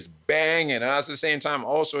ever. Shit is banging. And at the same time,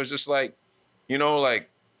 also, it's just like, you know, like,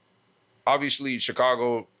 obviously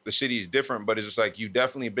Chicago, the city is different, but it's just like, you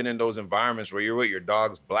definitely been in those environments where you're with your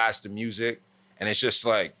dogs blasting music. And it's just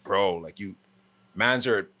like, bro, like mans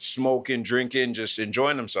are smoking, drinking, just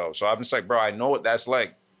enjoying themselves. So I'm just like, bro, I know what that's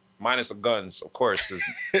like. Minus the guns, of course, because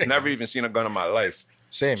I've never even seen a gun in my life.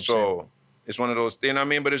 Same. It's one of those things, you know what I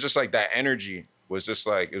mean? But it's just like that energy was just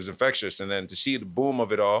like, it was infectious. And then to see the boom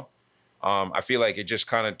of it all, I feel like it just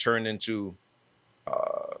kind of turned into,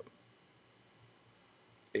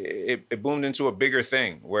 it boomed into a bigger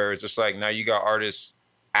thing where it's just like, now you got artists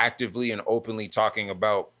actively and openly talking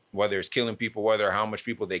about whether it's killing people, whether how much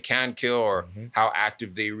people they can kill or how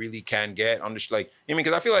active they really can get. I'm just like, I mean,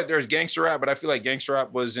 because I feel like there's gangster rap, but I feel like gangster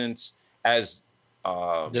rap wasn't as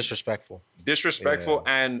disrespectful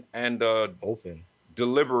and open,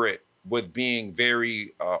 deliberate with being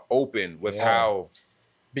very open with how.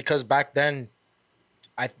 Because back then,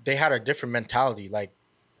 they had a different mentality. Like,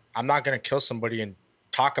 I'm not gonna kill somebody and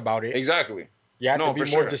talk about it. Exactly. You have to be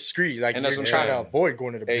more discreet. Like, and you're trying to avoid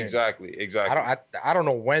going to the bin. Exactly. I don't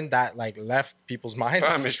know when that like left people's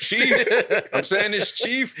minds. It's Chief. I'm saying it's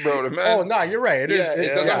Chief, bro. The man. Oh, no, you're right. It is.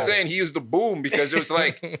 That's what I'm saying. He used the boom because it was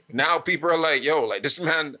like, now people are like, yo, like this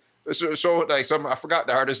man. So like I forgot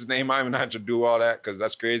the artist's name. I even had to do all that because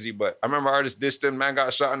that's crazy. But I remember artist dissed him. Man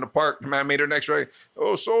got shot in the park. The man made her next right.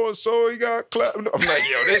 Oh, so he got clapped. I'm like,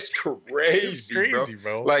 yo, this crazy. It's crazy,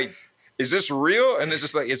 bro. Like, is this real? And it's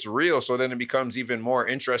just like, it's real. So then it becomes even more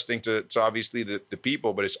interesting to obviously the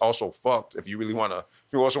people, but it's also fucked if you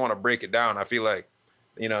also want to break it down. I feel like,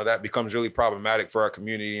 you know, that becomes really problematic for our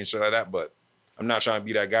community and shit like that, but I'm not trying to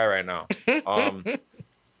be that guy right now.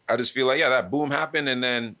 I just feel like, that boom happened. And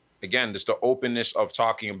then again, just the openness of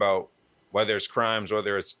talking about whether it's crimes,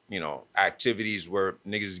 whether it's, you know, activities where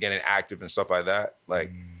niggas is getting active and stuff like that.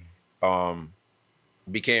 Like,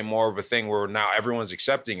 became more of a thing where now everyone's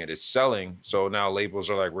accepting it. It's selling. So now labels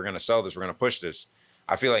are like, we're going to sell this. We're going to push this.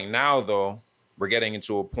 I feel like now, though, we're getting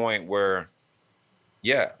into a point where,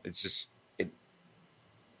 it's just,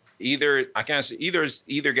 either it's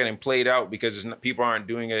getting played out because people aren't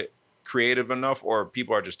doing it creative enough or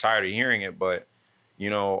people are just tired of hearing it. But, you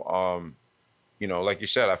know, like you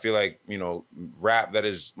said, I feel like, you know, rap that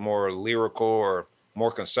is more lyrical or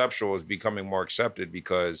more conceptual is becoming more accepted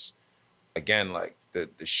because, again, like, the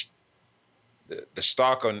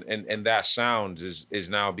stock in that sound is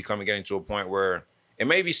now getting to a point where it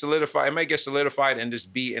may be solidified. It may get solidified and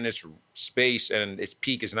just be in its space and its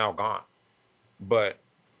peak is now gone. But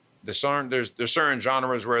there's certain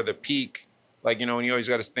genres where the peak, like, you know, and you always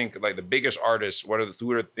got to think like the biggest artists. We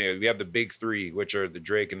have the big three, which are the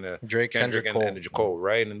Drake and the Kendrick and the J. Cole,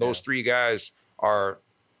 right? And those three guys are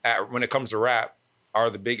when it comes to rap are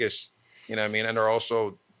the biggest. You know what I mean? And they're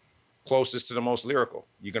also closest to the most lyrical,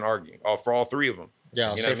 you can argue, for all three of them. Yeah,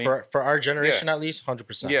 I'll say for our generation at least,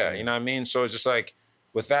 100%. Yeah, you know what I mean? So it's just like,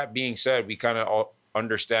 with that being said, we kind of all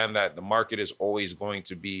understand that the market is always going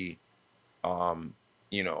to be,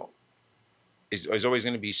 you know, is always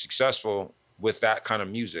going to be successful with that kind of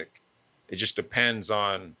music. It just depends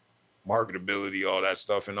on marketability, all that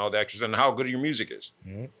stuff, and all the extras, and how good your music is,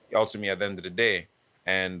 ultimately, at the end of the day.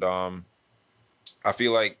 And I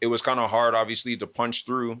feel like it was kind of hard, obviously, to punch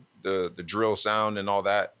through the drill sound and all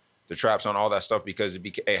that, the trap sound, all that stuff, because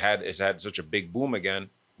it had such a big boom again.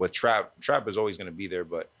 With trap is always going to be there,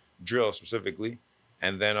 but drill specifically.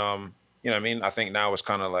 And then, you know what I mean? I think now it's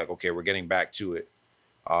kind of like, okay, we're getting back to it,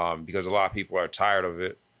 because a lot of people are tired of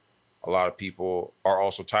it. A lot of people are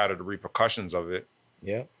also tired of the repercussions of it.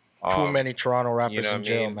 Yeah. Too many Toronto rappers in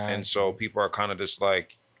jail, man. And so people are kind of just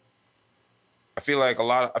like, I feel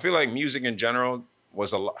like music in general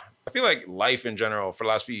was I feel like life in general for the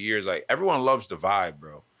last few years, like everyone loves the vibe,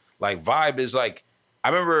 bro. Like vibe is like, I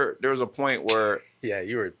remember there was a point where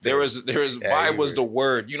you were vibe was the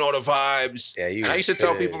word. You know the vibes. Yeah, I used to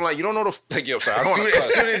tell people, I'm like, you don't know yo, sorry, I don't want to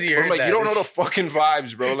as soon as you heard I'm like, that, you don't know the fucking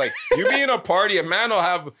vibes, bro. Like, you be in a party, a man will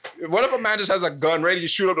have, what if a man just has a gun ready to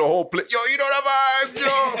shoot up the whole place? Yo, you know the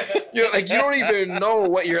vibes, yo. You know, like, you don't even know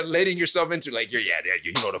what you're letting yourself into. Like, you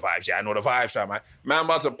know the vibes. Yeah, I know the vibes, fam. Man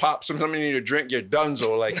about to pop something in your drink, you're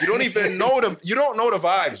donezo. Like, you don't even know you don't know the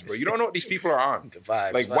vibes, bro. You don't know what these people are on. The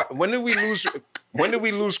vibes. Like, when did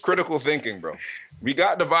we lose critical thinking, bro? We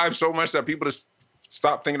got the vibe so much that people just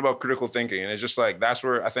stop thinking about critical thinking. And it's just like, that's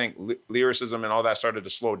where I think lyricism and all that started to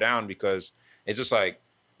slow down, because it's just like,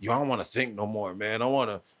 yo, I don't want to think no more, man. I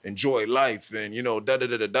want to enjoy life and, you know,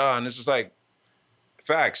 da-da-da-da-da. And it's just like,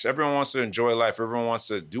 facts. Everyone wants to enjoy life. Everyone wants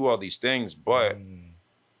to do all these things. But,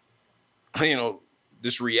 you know,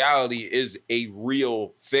 this reality is a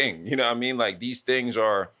real thing. You know what I mean? Like these things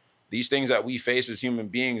that we face as human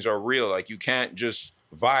beings are real. Like you can't just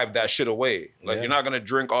vibe that shit away. Like you're not gonna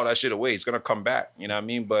drink all that shit away. It's gonna come back. You know what I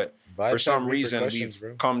mean? But for some reason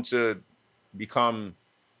we've come to become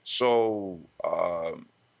so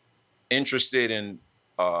interested and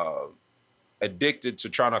addicted to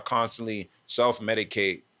trying to constantly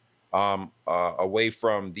self-medicate away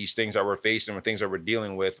from these things that we're facing, with things that we're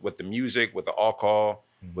dealing with the music, with the alcohol,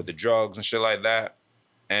 with the drugs and shit like that.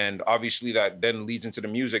 And obviously that then leads into the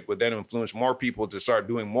music, would then influence more people to start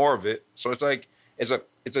doing more of it. So it's like, it's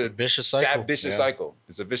a vicious cycle. Vicious cycle.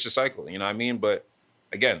 It's a vicious cycle, you know what I mean? But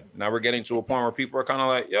again, now we're getting to a point where people are kind of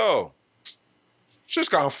like, yo, shit's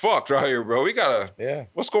kind of fucked right here, bro. We gotta,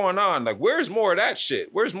 what's going on? Like, where's more of that shit?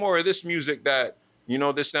 Where's more of this music that, you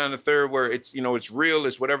know, this, that, and the third, where it's, you know, it's real,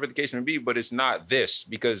 it's whatever the case may be, but it's not this,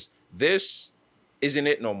 because this isn't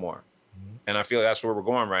it no more. Mm-hmm. And I feel like that's where we're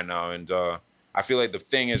going right now. And I feel like the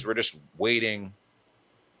thing is, we're just waiting.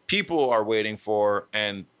 People are waiting for,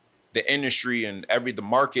 and the industry and the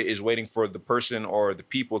market is waiting for the person or the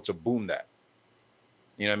people to boom that.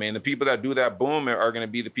 You know what I mean? The people that do that boom are going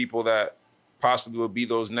to be the people that possibly will be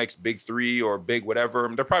those next big three or big whatever.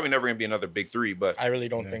 They're probably never going to be another big three, but I really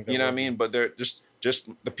don't think that. You know what I mean? But they're just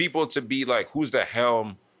the people to be like, who's the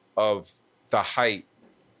helm of the height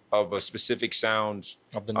of a specific sound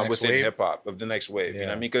of the next within wave? Hip hop, of the next wave. You know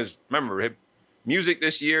what I mean? Because remember, music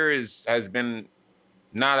this year has been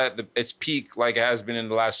not at its peak like it has been in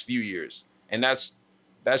the last few years. And that's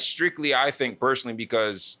strictly, I think, personally,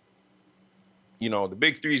 because, you know, the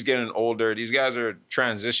big three is getting older. These guys are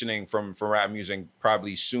transitioning from rap music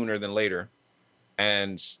probably sooner than later.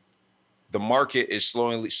 And the market is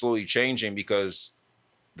slowly changing, because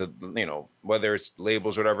you know, whether it's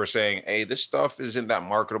labels or whatever saying, hey, this stuff isn't that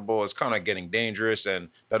marketable, it's kind of getting dangerous, and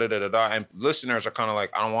da-da-da-da-da. And listeners are kind of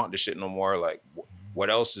like, I don't want this shit no more. Like, what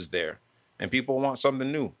else is there? And people want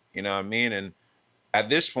something new, you know what I mean? And at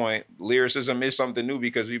this point, lyricism is something new,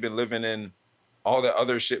 because we've been living in all that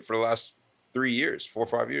other shit for the last 4 or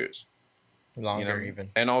 5 years. Longer, you know? even.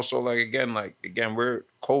 And also, like, again, we're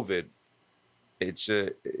COVID.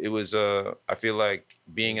 I feel like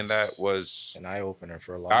being in that was an eye-opener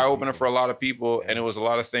for a lot of people. And it was a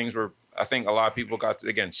lot of things where I think a lot of people got to,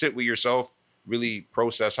 again, sit with yourself, really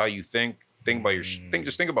process how you think about your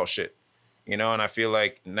think about shit, you know? And I feel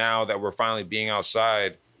like now that we're finally being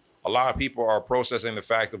outside, a lot of people are processing the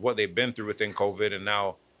fact of what they've been through within COVID, and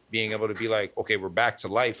now being able to be like, okay, we're back to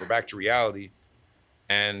life, we're back to reality.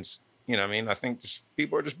 And, you know what I mean? I think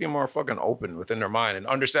people are just being more fucking open within their mind and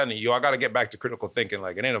understanding, I got to get back to critical thinking.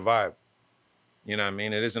 Like, it ain't a vibe. You know what I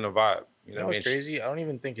mean? It isn't a vibe. You know what's crazy? I don't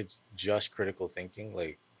even think it's just critical thinking.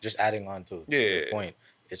 Like, just adding on to the point,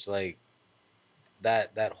 it's like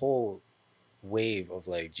that whole wave of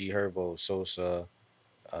like G Herbo, Sosa,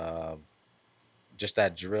 just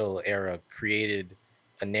that drill era created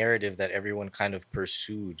a narrative that everyone kind of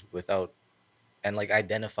pursued without, and like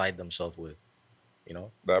identified themselves with, you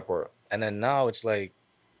know? That part. And then now it's like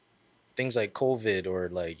things like COVID, or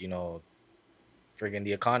like, you know, friggin'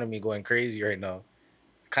 the economy going crazy right now,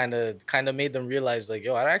 kind of made them realize like,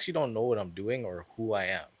 yo, I actually don't know what I'm doing or who I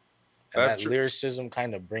am. And that lyricism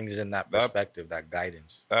kind of brings in that perspective, that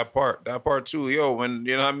guidance. That part too, yo. When,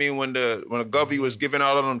 you know what I mean, when the Govey was giving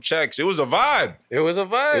out on them checks, it was a vibe. Yeah,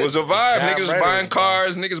 niggas was buying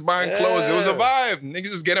cars, niggas buying clothes. It was a vibe. Niggas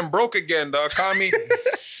is getting broke again, dog. Economy,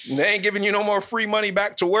 they ain't giving you no more free money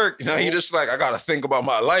back to work. You know, you just like, I gotta think about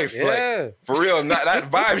my life. Yeah. Like, for real, that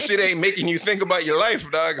vibe shit ain't making you think about your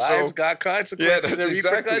life, dog. Vibes got consequences and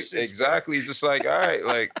repercussions. Exactly. It's just like, all right,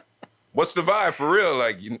 like, what's the vibe for real?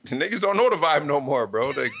 Like, niggas don't know the vibe no more,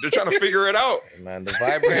 bro. They're trying to figure it out. Hey man, the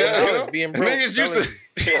vibe right now is being broke. Niggas used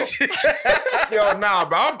to... Yo, nah,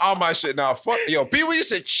 bro. I'm on my shit now. Fuck. Yo, people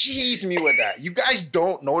used to cheese me with that. You guys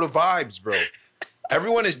don't know the vibes, bro.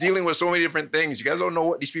 Everyone is dealing with so many different things. You guys don't know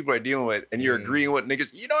what these people are dealing with. And you're agreeing with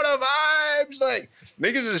niggas. You know the vibes. Like,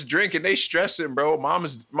 niggas is drinking. They stressing, bro.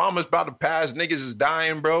 Mama's about to pass. Niggas is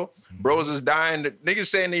dying, bro. Bros is dying. Niggas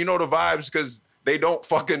saying that you know the vibes because they don't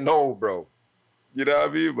fucking know, bro. You know what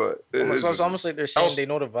I mean? But it's almost like they're saying they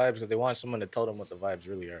know the vibes because they want someone to tell them what the vibes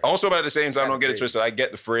really are. Also, but at the same time, don't get it twisted. I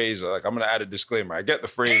get the phrase. Like, I'm gonna add a disclaimer. I get the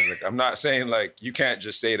phrase. Like, I'm not saying like you can't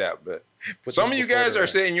just say that, but some of you guys are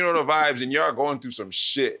saying you know the vibes, and y'all going through some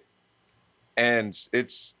shit, and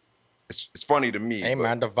it's funny to me. Hey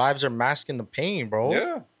man, the vibes are masking the pain, bro.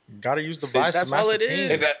 Yeah. You gotta use the vibes That's to mask all the it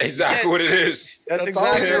pain. is. That's exactly what it is. That's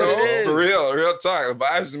exactly what it is. For real talk. The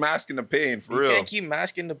vibes is masking the pain, for real. You can't keep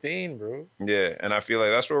masking the pain, bro. Yeah, and I feel like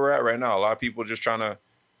that's where we're at right now. A lot of people just trying to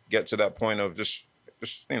get to that point of just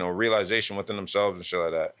just, realization within themselves and shit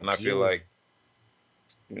like that. And I feel like,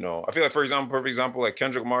 for example, perfect example, like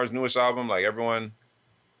Kendrick Lamar's newest album, like everyone,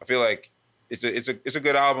 I feel like it's a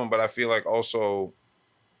good album, but I feel like also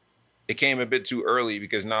it came a bit too early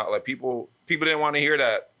because now like people didn't want to hear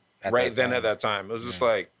that at that time. It was just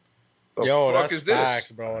like, the fuck that's is this?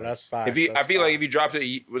 Facts, bro. That's facts. I feel like if you dropped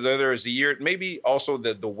it, whether it's a year, maybe also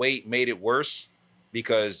the weight made it worse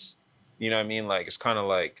because, you know what I mean? Like, it's kind of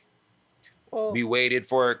like, we waited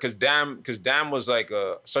for it because Damn was like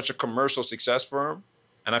such a commercial success for him.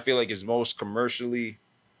 And I feel like his most commercially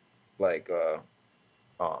like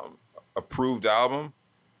approved album,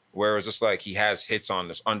 where it's just like he has hits on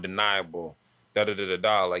this undeniable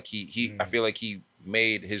da-da-da-da-da. Like I feel like he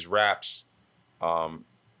made his raps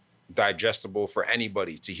digestible for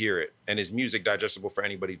anybody to hear it, and his music digestible for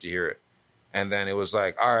anybody to hear it. And then it was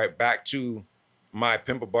like, all right, back to my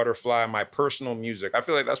Pimp a Butterfly, my personal music. I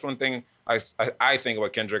feel like that's one thing I think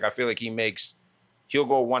about Kendrick. I feel like he'll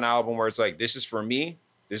go one album where it's like, this is for me,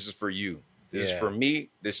 this is for you. This is for me,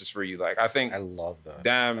 this is for you. Like, I think I love that.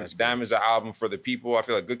 Damn is an album for the people. I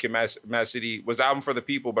feel like Good Kid, Mad City was an album for the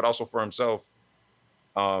people, but also for himself.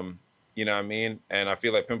 You know what I mean? And I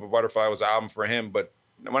feel like Pimp a Butterfly was an album for him, but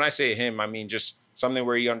when I say him, I mean just something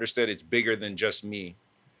where he understood it's bigger than just me.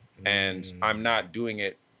 And I'm not doing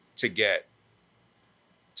it to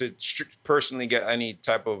personally get any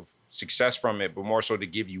type of success from it, but more so to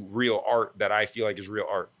give you real art that I feel like is real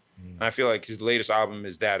art. And I feel like his latest album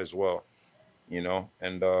is that as well,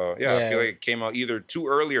 And I feel like it came out either too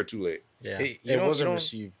early or too late. Yeah, it wasn't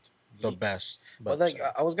received the best. But like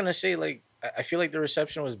I was gonna say, like I feel like the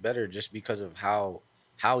reception was better just because of how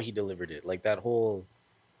he delivered it. Like that whole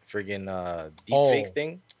friggin' deepfake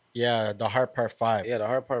thing. Yeah, the Hard Part 5. Yeah, the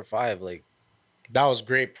Hard Part 5. Like that was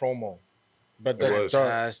great promo. But it was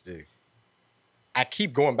fantastic. I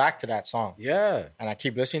keep going back to that song. Yeah. And I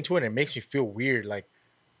keep listening to it, and it makes me feel weird. Like,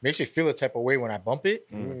 makes me feel a type of way when I bump it.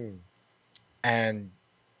 And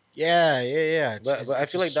yeah. But I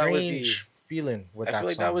feel like that was the feeling with that song. I feel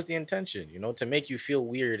like that was the intention, to make you feel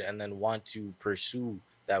weird and then want to pursue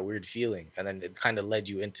that weird feeling. And then it kind of led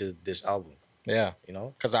you into this album. Yeah.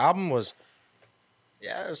 Because the album was,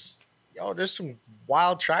 there's some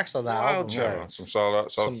wild tracks on that album. Yeah, some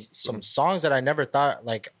solid, some songs that I never thought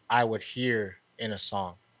like I would hear in a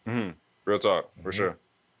song. Real talk, for sure.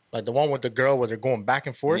 Like the one with the girl where they're going back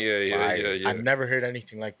and forth. Yeah. I've never heard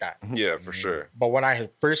anything like that. Yeah, for sure. But when I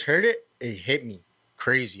first heard it, it hit me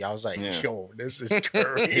crazy. I was like, yo, this is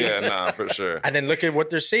crazy. Yeah, nah, for sure. And then look at what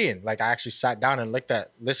they're saying. Like, I actually sat down and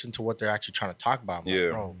listened to what they're actually trying to talk about. I'm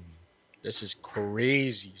like, bro, this is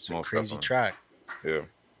crazy. It's a crazy track. Yeah.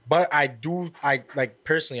 But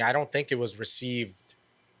personally, I don't think it was received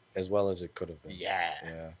as well as it could have been.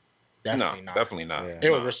 Yeah. Definitely not. Yeah.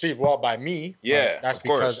 It was received well by me. Yeah, that's of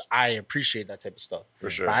because course. I appreciate that type of stuff. For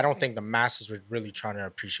sure. But I don't think the masses were really trying to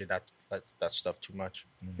appreciate that stuff too much.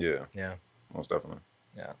 Yeah. Yeah. Most definitely.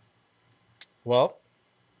 Yeah. Well,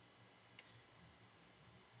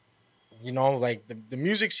 like the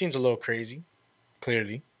music seems a little crazy,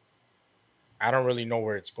 clearly. I don't really know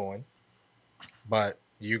where it's going. But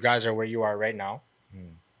you guys are where you are right now.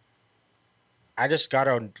 I just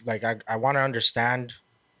gotta I want to understand,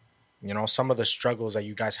 some of the struggles that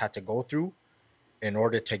you guys had to go through in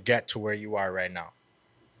order to get to where you are right now.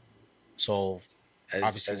 So,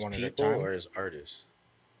 obviously, as one people at a time, or as artists,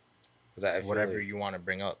 whatever you want to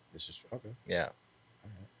bring up. This is okay. Yeah,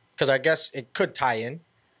 because I guess it could tie in,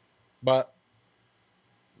 but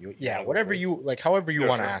whatever you like, however you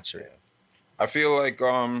want to answer it. I feel like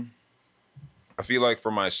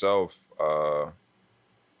for myself,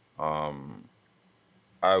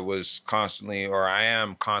 I was constantly, or I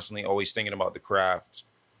am constantly always thinking about the craft,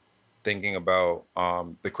 thinking about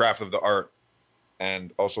the craft of the art,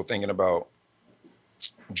 and also thinking about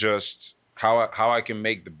just how I can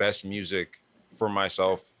make the best music for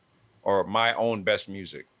myself, or my own best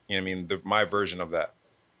music. My version of that.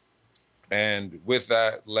 And with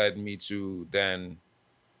that led me to then,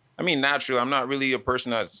 naturally, I'm not really a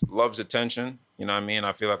person that loves attention.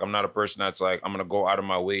 I feel like I'm not a person that's like, I'm going to go out of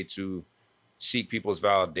my way to seek people's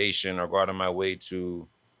validation or go out of my way to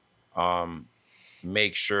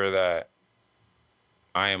make sure that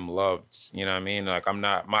I am loved. Like I'm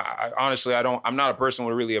not, I'm not a person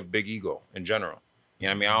with really a big ego in general.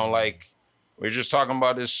 I don't like, we're just talking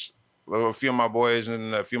about this with a few of my boys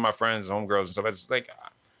and a few of my friends and homegirls and stuff. It's like,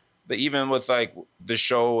 even with like the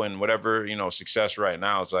show and whatever, success right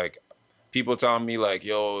now, it's like people telling me like,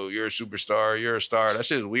 yo, you're a superstar, you're a star. That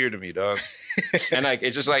shit is weird to me, dog. And like,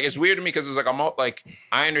 it's just like, it's weird to me because it's like, I'm all, like,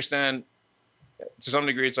 I understand to some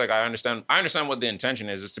degree, it's like I understand what the intention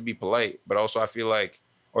is to be polite, but also I feel like,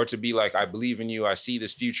 or to be like, I believe in you, I see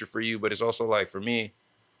this future for you, but it's also like for me,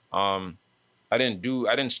 I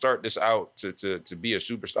didn't start this out to be a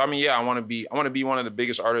superstar. I mean, yeah, I want to be one of the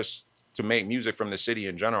biggest artists to make music from the city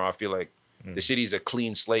in general. I feel like the city's a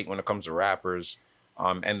clean slate when it comes to rappers,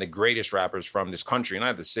 and the greatest rappers from this country,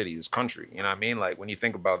 not the city, this country. You know what I mean? Like when you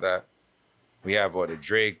think about that, we have the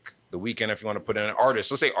Drake, the Weeknd, if you want to put in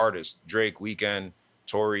artists. Let's say artists: Drake, Weeknd,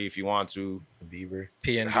 Tory, if you want to, Bieber,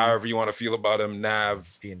 PND. however you want to feel about him, Nav,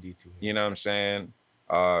 PND too. you know what I'm saying?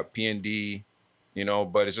 PND, you know.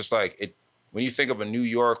 But it's just like it. When you think of a New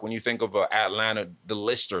York, when you think of Atlanta, the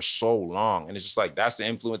lists are so long, and it's just like that's the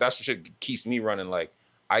influence. That's the shit that keeps me running. Like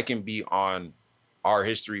I can be on our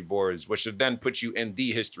history boards, which should then put you in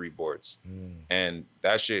the history boards, and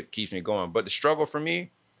that shit keeps me going. But the struggle for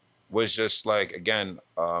me was just like, again,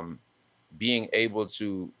 being able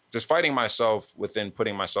to just fighting myself within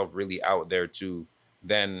putting myself really out there to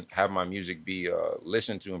then have my music be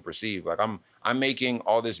listened to and perceived. Like I'm making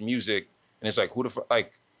all this music, and it's like, who the fuck,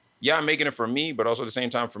 like, yeah, I'm making it for me, but also at the same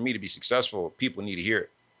time, for me to be successful, people need to hear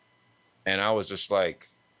it. And I was just like,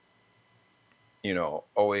 you know,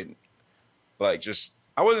 I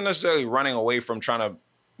wasn't necessarily running away from trying to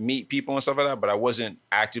meet people and stuff like that, but I wasn't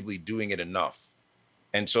actively doing it enough.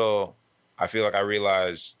 Until I feel like I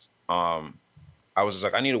realized I was just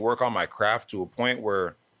like, I need to work on my craft to a point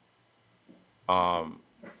where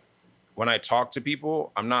when I talk to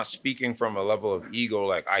people, I'm not speaking from a level of ego,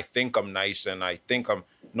 like I think I'm nice and I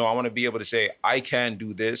want to be able to say, I can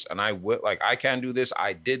do this and I can do this,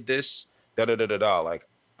 I did this, da-da-da-da-da. Like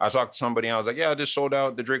I talked to somebody and I was like, yeah, I just sold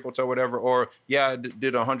out the Drake Hotel, whatever. Or yeah, I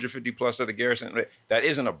did 150 plus at the Garrison. That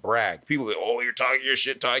isn't a brag. People are like, oh, you're talking your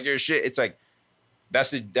shit. It's like,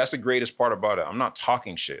 that's the greatest part about it. I'm not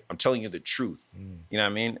talking shit. I'm telling you the truth. You know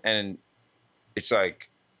what I mean? And it's like,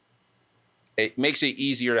 it makes it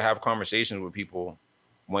easier to have conversations with people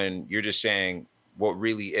when you're just saying what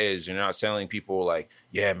really is. You're not telling people like,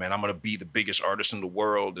 yeah, man, I'm going to be the biggest artist in the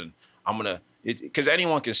world. And I'm going to, because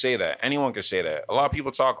anyone can say that. Anyone can say that. A lot of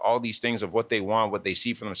people talk all these things of what they want, what they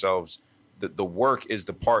see for themselves. The work is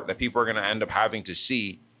the part that people are going to end up having to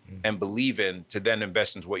see and believe in to then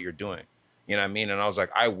invest into what you're doing. You know what I mean? And I was like,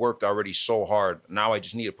 I worked already so hard. Now I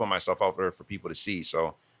just need to put myself out there for people to see.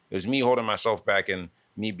 So it was me holding myself back and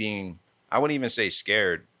me being, I wouldn't even say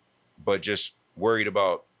scared, but just worried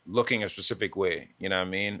about looking a specific way. You know what I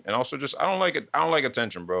mean? And also just, I don't like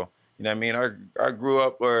attention, bro. You know what I mean? I grew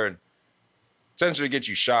up where attention to get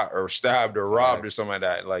you shot or stabbed or robbed or something like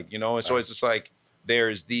that. Like, you know, and so it's just like,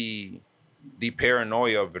 there's the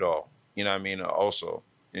paranoia of it all. You know what I mean? Also,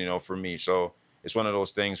 you know, for me. So it's one of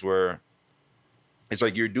those things where it's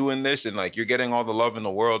like you're doing this and like you're getting all the love in the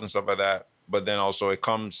world and stuff like that. But then also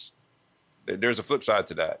there's a flip side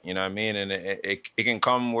to that. You know what I mean? And it can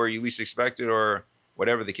come where you least expect it or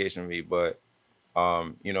whatever the case may be. But,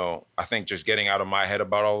 you know, I think just getting out of my head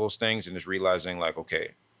about all those things and just realizing like,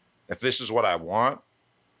 okay, if this is what I want,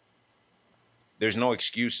 there's no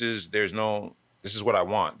excuses. This is what I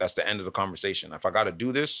want. That's the end of the conversation. If I got to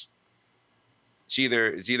do this, it's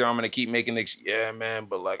either I'm going to keep making yeah, man,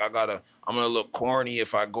 but like I'm going to look corny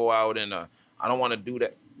if I go out and I don't want to do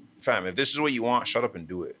that. Fam, if this is what you want, shut up and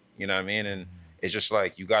do it. You know what I mean? And it's just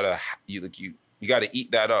like, you got to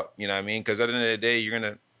eat that up. You know what I mean? Because at the end of the day, you're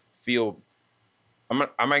going to feel, am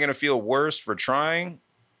I going to feel worse for trying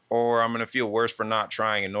or I'm going to feel worse for not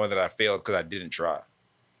trying and knowing that I failed because I didn't try?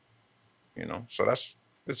 You know? So that's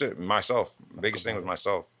it. Myself. The biggest thing was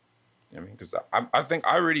myself. You know what I mean? Because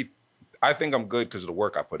I think I'm good because of the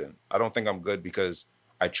work I put in. I don't think I'm good because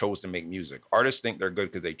I chose to make music. Artists think they're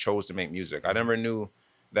good because they chose to make music. I never knew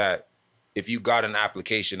that if you got an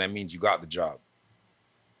application, that means you got the job.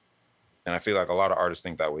 And I feel like a lot of artists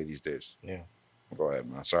think that way these days. Yeah. Go ahead,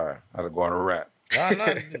 man. Sorry. I had to go on a rant.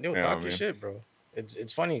 No, talk your shit, bro.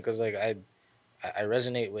 It's funny because like I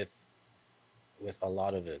resonate with a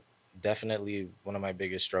lot of it. Definitely one of my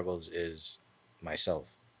biggest struggles is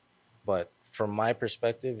myself. But from my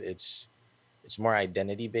perspective, it's more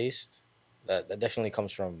identity based. That definitely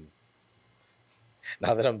comes from,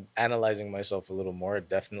 now that I'm analyzing myself a little more, it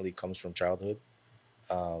definitely comes from childhood.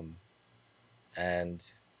 And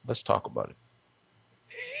let's talk about it.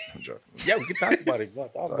 I'm joking. Yeah, we can talk about it.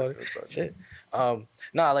 Talk about it. Shit.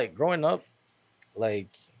 Like growing up, like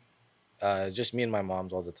just me and my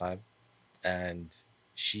mom's all the time. And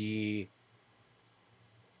she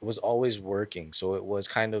was always working. So it was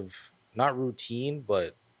kind of not routine,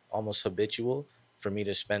 but almost habitual for me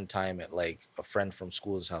to spend time at like a friend from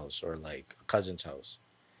school's house or like a cousin's house.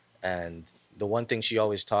 And the one thing she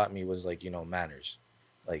always taught me was like, you know, manners,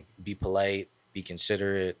 like be polite, be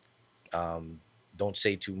considerate, don't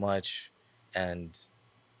say too much, and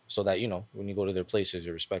so that, you know, when you go to their places,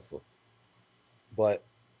 you're respectful. But,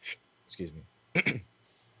 excuse me,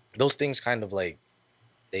 those things kind of like,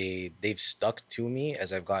 they've stuck to me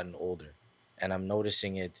as I've gotten older. And I'm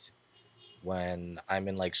noticing it when I'm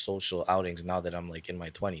in like social outings now that I'm like in my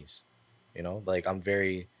 20s. You know, like I'm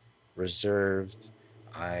very reserved.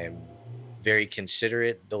 I'm very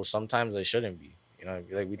considerate, though sometimes I shouldn't be. You know,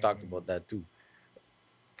 like we talked about that too.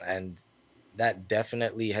 And that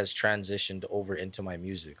definitely has transitioned over into my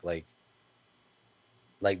music. Like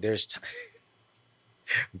there's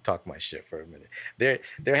talk my shit for a minute.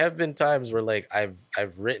 There have been times where like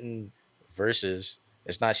I've written verses.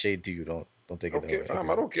 It's not shade to you. Don't take it Okay, that way. fam,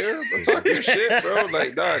 I don't care. But talk your shit, bro.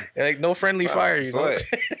 Like, dog. Like no friendly fire, you know.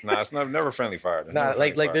 Nah, it's never friendly fire. Nah,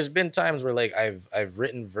 like there's been times where like I've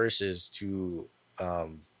written verses to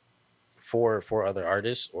for other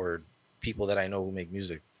artists or people that I know who make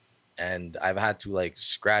music, and I've had to like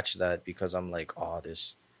scratch that because I'm like, oh,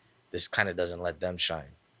 this kind of doesn't let them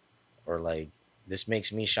shine, or like this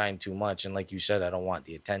makes me shine too much, and like you said, I don't want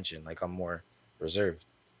the attention. Like I'm more reserved.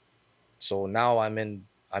 So now I'm in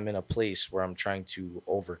a place where I'm trying to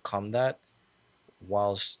overcome that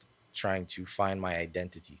whilst trying to find my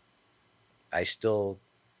identity. I still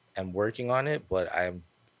am working on it, but I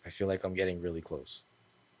feel like I'm getting really close.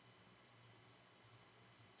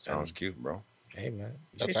 Sounds cute, bro. Hey man,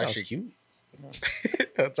 That's sounds actually cute.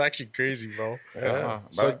 That's actually crazy, bro. Yeah.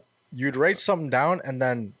 So you'd write something down and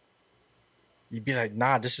then you'd be like,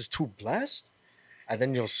 nah, this is too blessed. And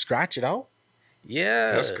then you'll scratch it out.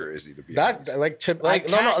 Yeah, that's crazy to be That honest. like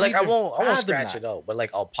no, like I won't fathom scratch that. it out, but like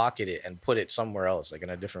I'll pocket it and put it somewhere else, like in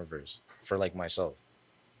a different verse for like myself.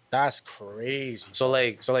 That's crazy. So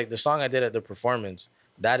like the song I did at the performance,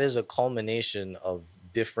 that is a culmination of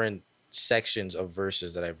different sections of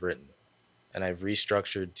verses that I've written, and I've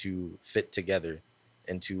restructured to fit together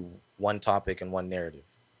into one topic and one narrative.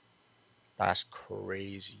 That's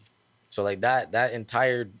crazy. So like that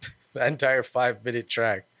entire 5-minute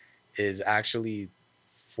track is actually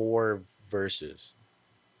 4 verses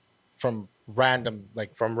From random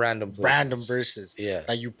random places. random verses. Yeah.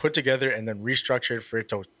 That you put together and then restructured for it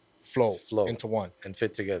to flow into one. and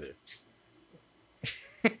fit together.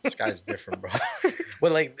 This guy's different, bro.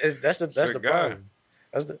 But like that's the Sick guy. problem.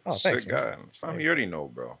 That's the Sick man. guy. I mean, you already know,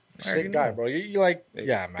 bro. Sick guy, bro. You like,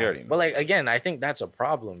 yeah, You man. already know. But like again, I think that's a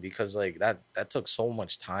problem because like that took so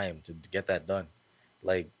much time to get that done.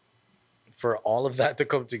 Like for all of that to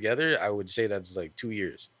come together, I would say that's like 2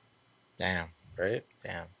 years, Damn. right?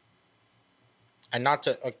 Damn. And not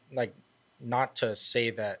to say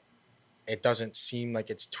that it doesn't seem like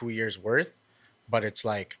it's 2 years worth, but it's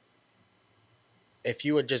like if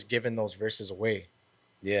you had just given those verses away,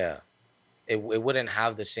 Yeah. It wouldn't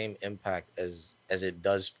have the same impact as it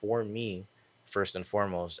does for me, first and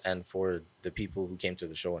foremost, and for the people who came to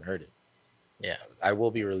the show and heard it. yeah, I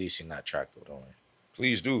will be releasing that track though, don't worry.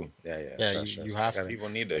 Please do. Yeah. yeah, Trust, you trust. have Gotta- to. People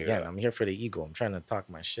need to hear Again, that. I'm here for the ego. I'm trying to talk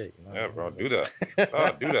my shit. You know? Yeah, bro, do that.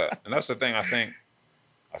 Do that. And that's the thing. I think,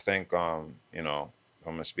 you know,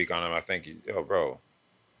 I'm gonna speak on him. I think, yo, bro,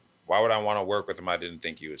 why would I want to work with him? I didn't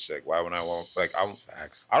think he was sick. Why would I want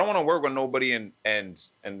Facts. I don't want to work with nobody and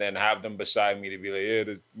then have them beside me to be like, yeah,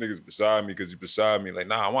 this nigga's beside me because he's beside me. Like,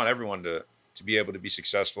 nah, I want everyone to be able to be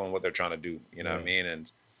successful in what they're trying to do. You know what I mean? And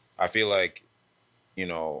I feel like, you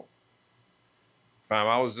know, fam,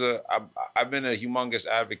 I've been a humongous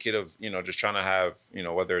advocate of, you know, just trying to have, you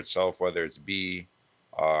know, whether it's self, whether it's B,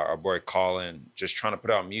 our boy Colin, just trying to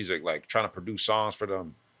put out music, like trying to produce songs for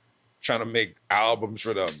them, trying to make albums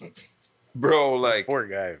for them. Bro, like, Poor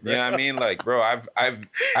guy. Bro. you know what I mean? Like, bro, I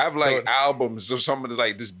have like albums of some of the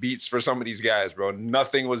like this beats for some of these guys, bro.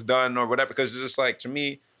 Nothing was done or whatever. Because it's just like, to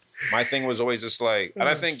me, my thing was always just like, and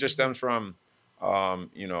I think just stems from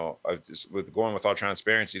you know, just with going with all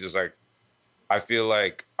transparency, just like I feel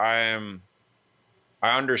like I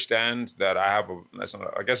understand that I have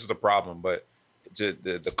I guess it's a problem, but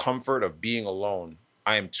the comfort of being alone,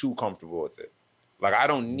 I am too comfortable with it. Like I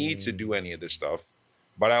don't need to do any of this stuff.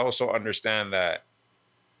 But I also understand that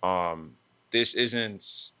this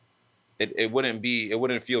isn't. It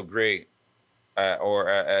wouldn't feel great, or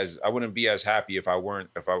as I wouldn't be as happy if I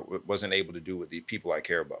wasn't able to do with the people I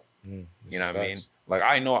care about. You know what I mean? Like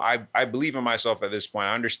I know I believe in myself at this point.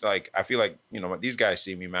 I understand. Like I feel like, you know, these guys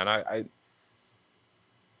see me, man. I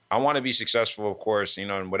want to be successful, of course, you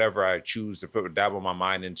know, and whatever I choose to dabble my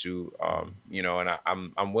mind into, you know, and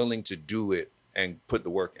I'm willing to do it and put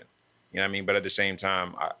the work in. You know what I mean? But at the same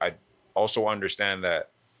time, I also understand that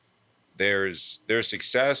there's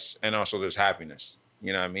success and also there's happiness.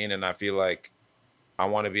 You know what I mean? And I feel like I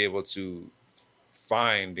want to be able to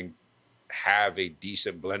find and have a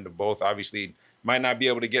decent blend of both. Obviously, might not be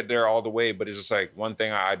able to get there all the way, but it's just like one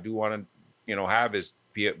thing I do want to, have is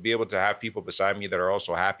be able to have people beside me that are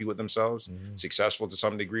also happy with themselves, successful to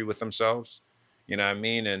some degree with themselves. You know what I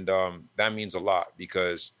mean? And that means a lot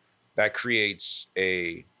because that creates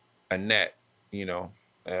a net,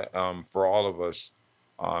 for all of us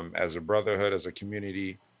as a brotherhood, as a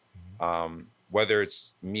community. Whether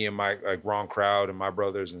it's me and my wrong crowd and my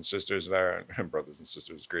brothers and sisters that are brothers and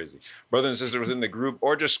sisters is crazy. Brothers and sisters within the group,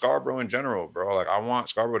 or just Scarborough in general, bro. Like I want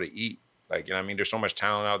Scarborough to eat. Like, you know what I mean? There's so much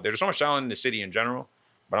talent out there. There's so much talent in the city in general,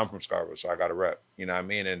 but I'm from Scarborough, so I got to rep. You know what I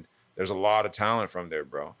mean? And there's a lot of talent from there,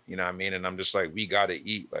 bro. You know what I mean? And I'm just like, we got to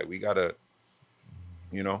eat. Like we got to,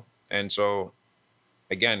 And so,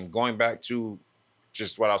 again, going back to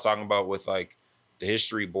just what I was talking about with like the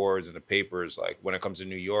history boards and the papers, like when it comes to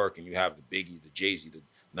New York and you have the Biggie, the Jay-Z, the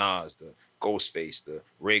Nas, the Ghostface, the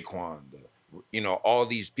Raekwon, all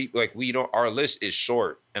these people, like our list is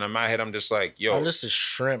short. And in my head, I'm just like, yo. Our list is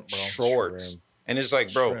shrimp, bro. Short. Shrimp. And it's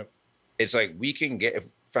like, bro, Shrimp. It's like we can get,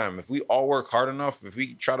 if we all work hard enough, if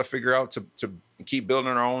we try to figure out to keep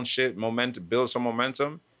building our own shit, build some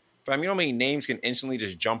momentum, you know how many names can instantly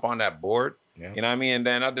just jump on that board? Yeah. You know what I mean? And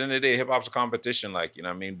then at the end of the day, hip hop's a competition. Like, you know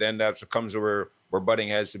what I mean? Then that's what comes where we're butting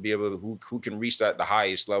heads to be able to, who can reach the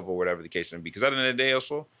highest level, whatever the case may be. Because at the end of the day,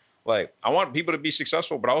 also, like, I want people to be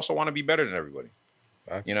successful, but I also want to be better than everybody.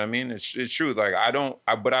 Fact. You know what I mean? It's true. Like, I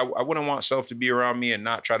wouldn't want self to be around me and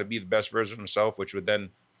not try to be the best version of himself, which would then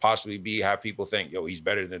possibly have people think, yo, he's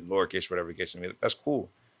better than lowercase, whatever the case may be. That's cool.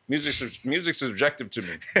 Music's subjective to me.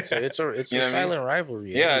 It's a silent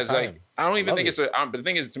rivalry. Yeah, it's like I don't even think it's but the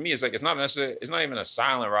thing is, to me, it's like it's not even a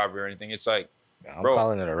silent rivalry or anything. It's like, I'm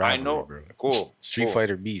calling it a rivalry. I know, bro. Cool. Street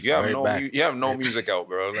Fighter beef. You have no music out,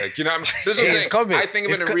 bro. Like, you know, this is coming. I think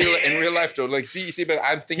of it in real life, though. Like, see, but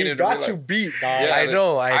I'm thinking it in real life. He got you beat, dog. Yeah, I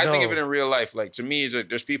know. I think of it in real life. Like, to me,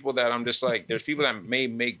 there's people that I'm just like, there's people that may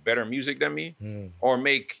make better music than me, or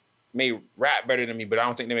may rap better than me, but I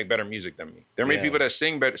don't think they make better music than me. There may be people that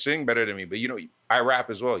sing better than me, but I rap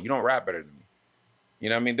as well. You don't rap better than me. You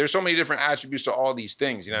know what I mean? There's so many different attributes to all these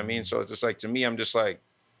things. You know what I mean? So it's just like, to me, I'm just like,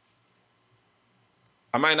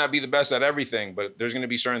 I might not be the best at everything, but there's going to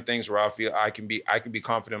be certain things where I feel I can be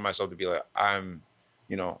confident in myself to be like, I'm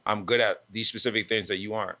good at these specific things that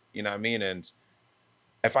you aren't. You know what I mean? And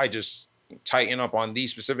if I just tighten up on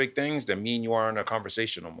these specific things, then me and you aren't in a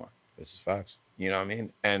conversation no more. This is facts. You know what I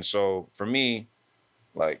mean? And so for me,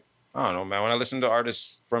 like, I don't know, man, when I listen to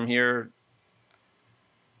artists from here,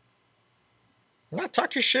 I'm not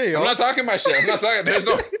talking shit, yo. I'm not talking my shit. I'm not talking.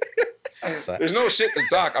 There's no shit to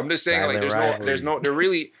talk. I'm just saying, like, there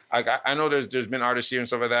really, like, I know there's been artists here and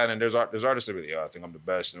stuff like that, and there's artists that really, I think I'm the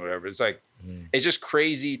best and whatever. It's like, it's just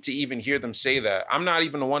crazy to even hear them say that. I'm not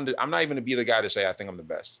even to be the guy to say I think I'm the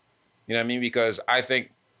best. You know what I mean? Because I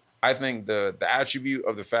think the attribute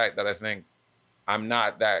of the fact that I think I'm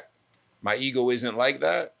not that, my ego isn't like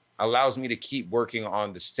that, allows me to keep working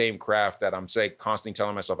on the same craft that I'm constantly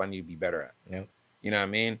telling myself I need to be better at. Yeah. You know what I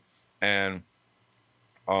mean? And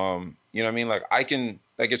you know what I mean? Like, I can,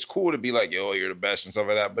 like, it's cool to be like, yo, you're the best and stuff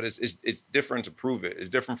like that, but it's different to prove it. It's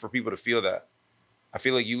different for people to feel that. I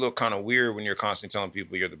feel like you look kind of weird when you're constantly telling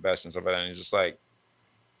people you're the best and stuff like that, and it's just like,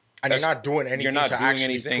 and you're not doing anything to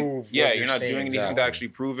actually prove. Yeah, you're not doing anything to actually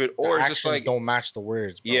prove it, or the it's just like, don't match the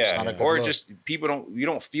words. Bro. Yeah, or just you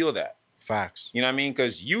don't feel that. Facts. You know what I mean?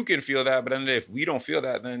 Because you can feel that, but then if we don't feel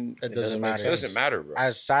that, then it doesn't matter. It doesn't matter, bro.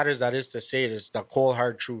 As sad as that is to say, it's the cold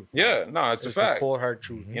hard truth. Yeah, no, it's a fact. The cold hard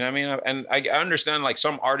truth. You know what I mean? And I understand, like,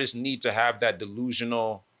 some artists need to have that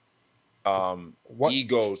delusional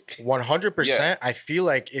egos. 100%. I feel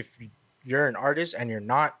like if you're an artist and you're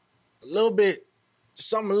not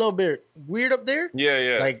something a little bit weird up there.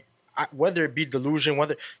 Yeah. Like, whether it be delusion,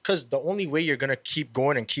 because the only way you're gonna keep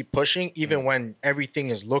going and keep pushing, even when everything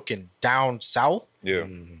is looking down south,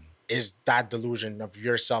 is that delusion of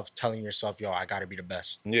yourself telling yourself, "Yo, I gotta be the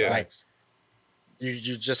best." Yeah, like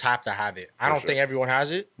you just have to have it. I don't think everyone has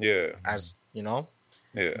it. Yeah, as you know.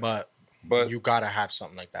 Yeah, but you gotta have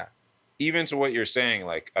something like that. Even to what you're saying,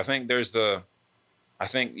 like, I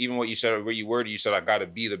think even what you said, where you said, I got to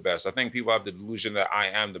be the best. I think people have the delusion that I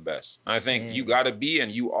am the best. And I think you got to be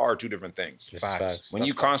and you are two different things. Facts. When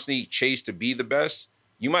you constantly chase to be the best,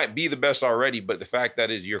 you might be the best already, but the fact that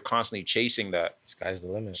is you're constantly chasing that. Sky's the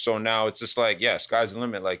limit. So now it's just like, yeah, sky's the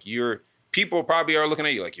limit. Like, people probably are looking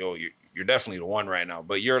at you like, yo, you're definitely the one right now.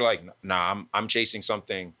 But you're like, nah, I'm chasing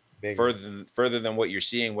something further than what you're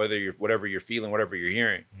seeing, whatever you're feeling, whatever you're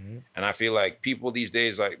hearing. And I feel like people these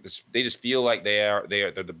days, like this, they just feel like they're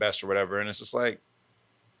the best or whatever, and it's just like,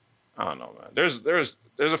 I don't know, man.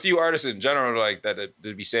 There's a few artists in general like that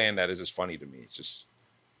be saying that is just funny to me. It's just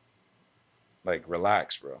like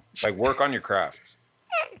relax, bro. Like work on your craft.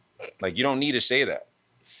 Like you don't need to say that.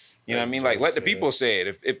 You know what I mean? Like let the people say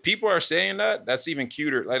it. If people are saying that, that's even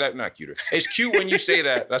cuter. Like that, not cuter. It's cute when you say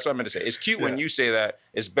that. That's what I meant to say. It's cute when you say that.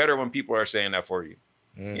 It's better when people are saying that for you.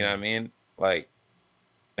 You know what I mean? Like,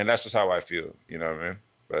 and that's just how I feel. You know what I mean?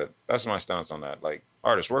 But that's my stance on that. Like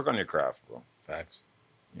artists, work on your craft, bro. Facts.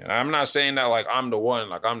 You know, I'm not saying that like I'm the one,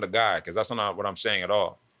 like I'm the guy, because that's not what I'm saying at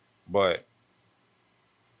all. But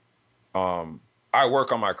I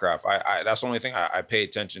work on my craft. I that's the only thing I pay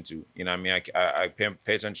attention to. You know what I mean? I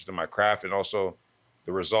pay attention to my craft and also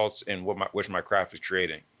the results in which my craft is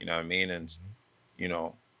creating. You know what I mean? And, you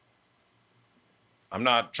know, I'm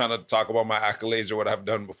not trying to talk about my accolades or what I've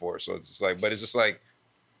done before. So it's just like, but it's just like,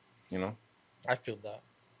 you know. I feel that,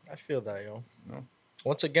 yo. You know?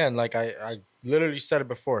 Once again, like I literally said it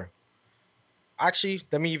before. Actually,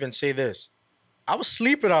 let me even say this. I was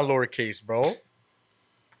sleeping on Lowercase, bro.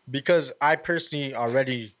 Because I personally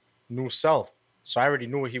already knew Self. So I already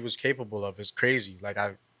knew what he was capable of. It's crazy. Like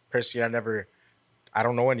I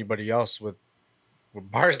don't know anybody else with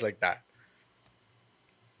bars like that.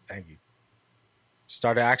 Thank you.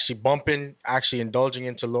 Started actually indulging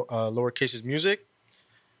into Lowercase's music.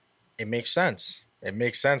 It makes sense. It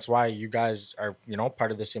makes sense why you guys are, you know,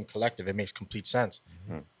 part of the same collective. It makes complete sense.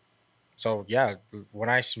 Mm-hmm. So, yeah, when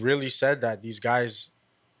I really said that these guys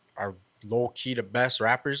are low-key the best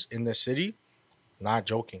rappers in the city, not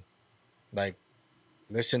joking. Like,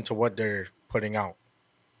 listen to what they're putting out.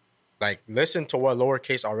 Like, listen to what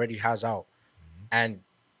Lowercase already has out. Mm-hmm. And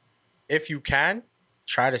if you can,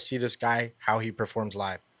 try to see this guy, how he performs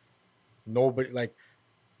live. Nobody, like,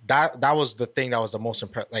 that was the thing that was the most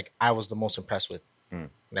impressed. Like, I was the most impressed with.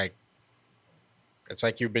 Like, it's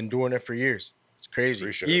like you've been doing it for years. It's crazy.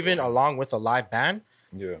 Even along with a live band.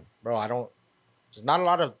 Yeah. Bro, there's not a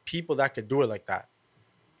lot of people that could do it like that.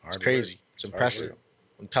 It's crazy. It's impressive.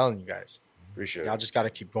 I'm telling you guys. Appreciate it. Y'all just got to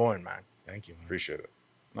keep going, man. Thank you, man. Appreciate it.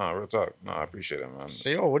 No, real talk. No, I appreciate it, man. So,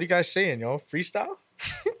 yo, what are you guys saying, yo? Freestyle?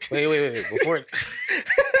 Wait. Before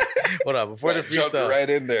hold on. Before the freestyle. Right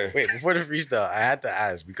in there. Wait, before the freestyle, I had to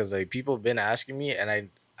ask because like people have been asking me and I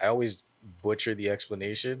always butcher the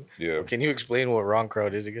explanation. Yeah. But can you explain what Wrong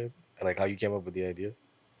Crowd is again? And like how you came up with the idea?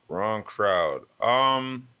 Wrong Crowd.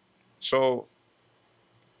 So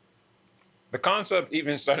the concept,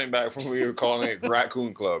 even starting back from when we were calling it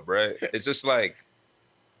Raccoon Club, right? It's just like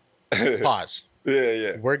pause.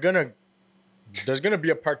 Yeah. There's gonna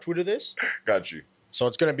be a part 2 to this. Got you. So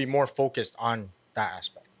it's gonna be more focused on that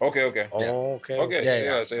aspect. Okay. Okay.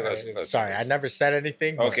 Yeah. Say that. Sorry, I never said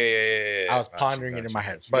anything. Okay. I was pondering it in my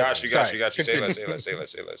head. Got you. Say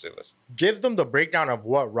less. Give them the breakdown of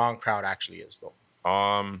what Wrong Crowd actually is, though.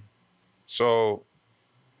 So,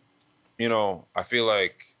 you know, I feel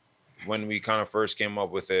like when we kind of first came up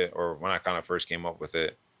with it, or when I kind of first came up with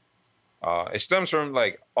it, it stems from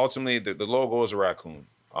like ultimately the logo is a raccoon,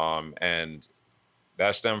 and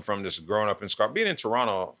that stemmed from just growing up in Scarborough, being in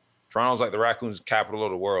Toronto. Toronto's like the raccoon's capital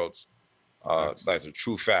of the world, like the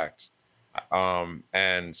true fact. And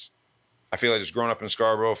I feel like just growing up in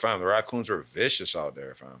Scarborough, fam, the raccoons were vicious out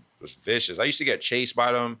there, fam. Just vicious. I used to get chased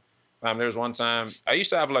by them. Fam, there was one time, I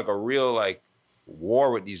used to have like a real like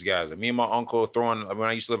war with these guys. Like, me and my uncle when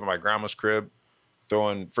I used to live in my grandma's crib,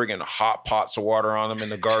 throwing friggin' hot pots of water on them in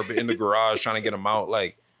the garage, trying to get them out.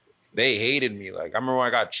 Like, they hated me. Like, I remember when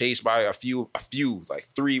I got chased by a few, like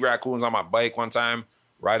 3 raccoons on my bike one time,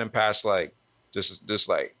 riding past like just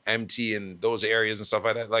like MT and those areas and stuff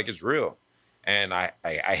like that. Like, it's real. And I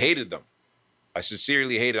hated them. I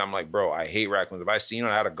sincerely hated them. I'm like, bro, I hate raccoons. If I seen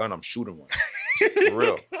one, I had a gun, I'm shooting one. For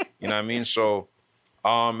real. You know what I mean? So,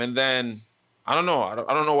 and then I don't know. I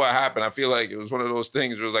don't know what happened. I feel like it was one of those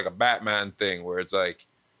things where it was like a Batman thing where it's like,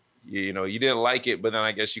 you know, you didn't like it, but then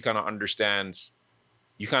I guess you kind of understand,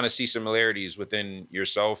 you kind of see similarities within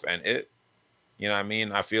yourself and it. You know what I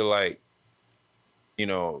mean? I feel like, you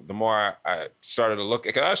know, the more I started to look,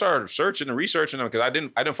 because I started searching and researching them because I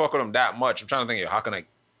didn't fuck with them that much. I'm trying to think, how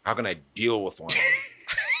can I deal with one?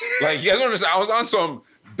 Like, you guys understand? I was on some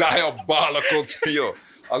diabolical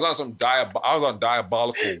I was on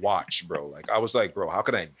diabolical watch, bro. Like, I was like, bro, how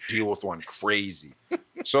can I deal with one crazy?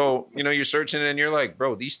 So, you know, you're searching and you're like,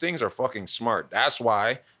 bro, these things are fucking smart. That's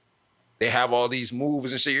why they have all these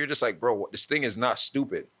moves and shit. You're just like, bro, this thing is not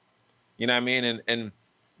stupid. You know what I mean? And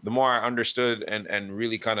the more I understood and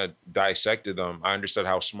really kind of dissected them, I understood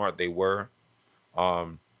how smart they were.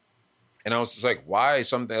 And I was just like, why is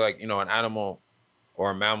something like, you know, an animal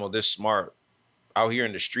or a mammal this smart out here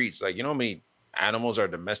in the streets? Like, you know how many animals are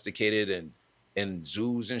domesticated and in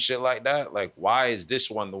zoos and shit like that. Like, why is this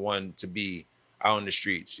one the one to be out in the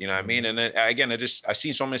streets? You know what I mean? And then again, I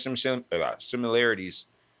see so many similarities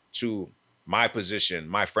to my position,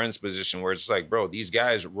 my friend's position, where it's like, bro, these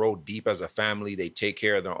guys roll deep as a family. They take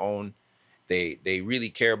care of their own. They really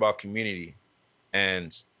care about community.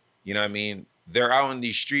 And, you know what I mean? They're out in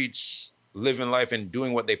these streets living life and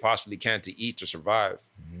doing what they possibly can to eat, to survive.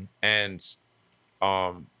 And, you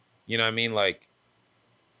know what I mean? Like,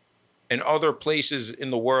 in other places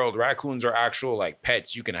in the world, raccoons are actual like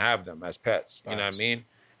pets. You can have them as pets. You know what I mean?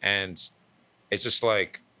 And it's just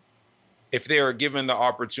like, if they are given the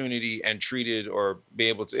opportunity and treated or be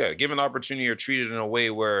able to, given the opportunity or treated in a way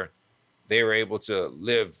where they were able to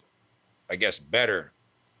live, I guess, better,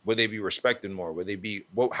 would they be respected more? Would they be,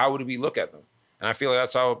 how would we look at them? And I feel like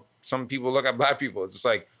that's how some people look at Black people. It's just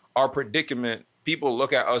like our predicament, people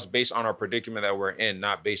look at us based on our predicament that we're in,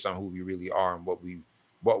 not based on who we really are and what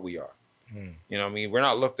we are. You know what I mean? We're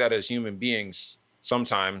not looked at as human beings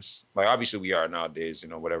sometimes. Like, obviously we are nowadays, you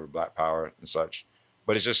know, whatever, Black power and such.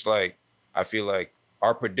 But it's just like, I feel like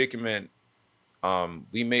our predicament,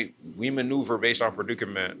 we maneuver based on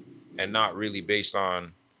predicament and not really based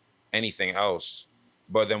on anything else.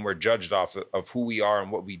 But then we're judged off of who we are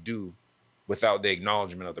and what we do without the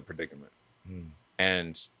acknowledgement of the predicament.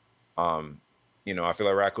 And, you know, I feel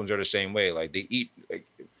like raccoons are the same way. Like, they eat, like,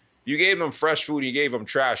 you gave them fresh food, you gave them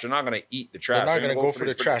trash, they're not going to eat the trash. They're not going to go for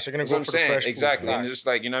the trash. They're going to go for the fresh food. Exactly. And just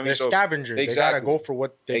like, you know what I mean? They're scavengers. Exactly. They got to go for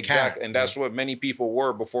what they can. And that's what many people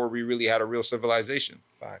were before we really had a real civilization.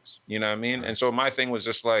 Facts. You know what I mean? And so my thing was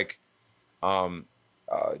just like,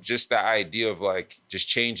 just the idea of like, just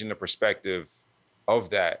changing the perspective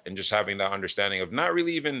of that and just having that understanding of not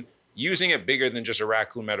really even using it bigger than just a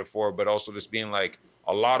raccoon metaphor, but also just being like,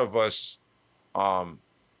 a lot of us,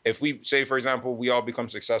 if we say, for example, we all become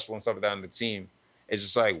successful and stuff like that on the team, it's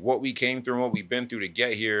just like what we came through and what we've been through to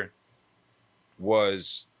get here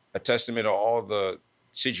was a testament to all the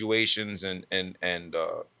situations and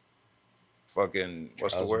fucking,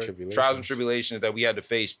 what's the word? Trials and tribulations that we had to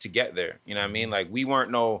face to get there. You know what I mean? Like,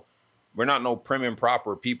 we're not no prim and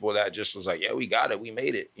proper people that just was like, yeah, we got it, we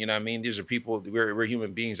made it. You know what I mean? These are people, we're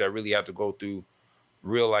human beings that really have to go through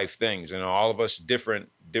real life things. You know, all of us different,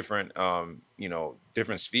 you know,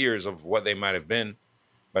 different spheres of what they might have been.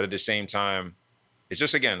 But at the same time, it's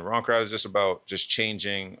just, again, Wrong Crowd is just about just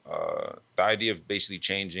changing, the idea of basically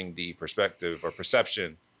changing the perspective or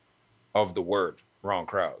perception of the word Wrong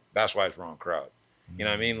Crowd. That's why it's Wrong Crowd. You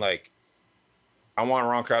know what I mean? Like, I want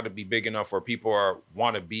Wrong Crowd to be big enough where people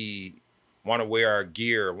want to wear our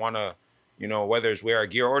gear, want to, you know, whether it's wear our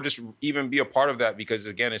gear or just even be a part of that, because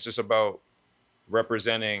again, it's just about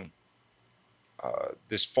representing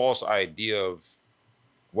this false idea of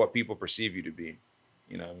what people perceive you to be.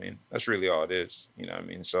 You know what I mean? That's really all it is. You know what I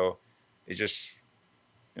mean? So it's just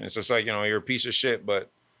like, you know, you're a piece of shit, but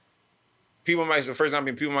people might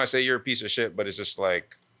say you're a piece of shit, but it's just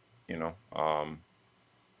like, you know,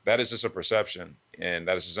 that is just a perception, and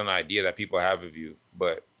that is just an idea that people have of you.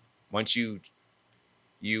 But once you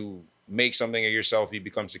make something of yourself, you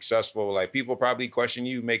become successful. Like, people probably question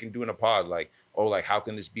you doing a pod, like, oh, like, how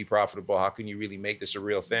can this be profitable? How can you really make this a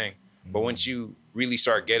real thing? But once you really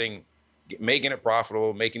start making it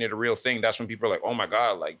profitable, making it a real thing, that's when people are like, oh my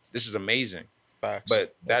God, like, this is amazing. Facts.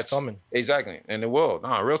 But that's coming. Exactly. And it will.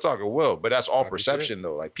 No, real talk, it will. But that's all perception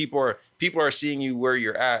though. Like, people are seeing you where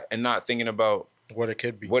you're at and not thinking about what it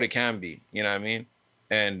could be. What it can be. You know what I mean?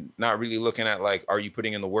 And not really looking at, like, are you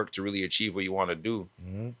putting in the work to really achieve what you want to do?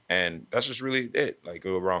 And that's just really it. Like,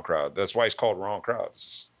 a Wrong Crowd. That's why it's called Wrong Crowd.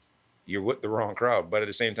 You're with the wrong crowd. But at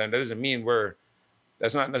the same time,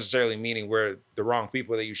 that's not necessarily meaning we're the wrong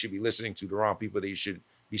people that you should be listening to, the wrong people that you should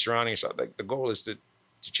be surrounding yourself. Like, the goal is to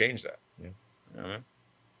change that. Yeah. You know what I mean?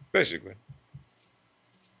 Basically.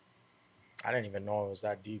 I didn't even know it was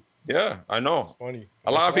that deep. Yeah, I know. It's funny.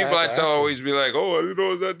 A lot of people I tell always be like, oh, I didn't know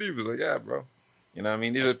it was that deep. It's like, yeah, bro. You know what I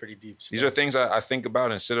mean? These are pretty deep stuff. These are things I think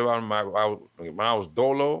about and sit about when I was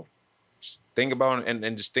dolo, just think about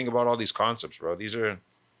and just think about all these concepts, bro. The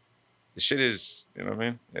shit is, you know what I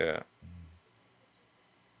mean? Yeah.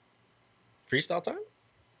 Freestyle time?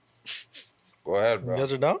 Go ahead, bro. You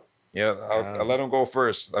guys are down? Yeah, I'll let him go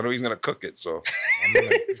first. I know he's gonna cook it, so I'm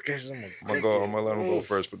gonna let him go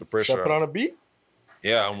first. Put the pressure. Should I put on a beat?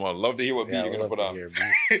 Yeah, I'm gonna love to hear what beat you're gonna put on.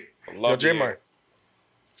 Yo, J-Mark.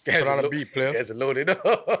 Put on a beat, player. These guys are loaded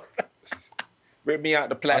up. Rip me out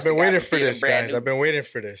the plastic. I've been waiting for this, guys. I've been waiting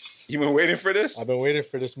for this. You been waiting for this? I've been waiting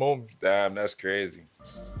for this moment. Damn, that's crazy.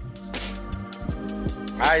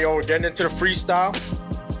 All right, yo, we're getting into the freestyle.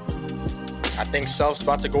 I think Self's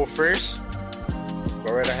about to go first.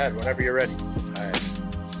 Go right ahead, whenever you're ready. All right.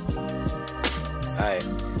 Alright,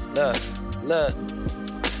 look.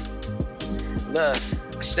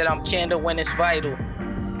 I said I'm candor when it's vital.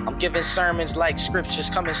 I'm giving sermons like scriptures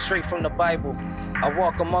coming straight from the Bible. I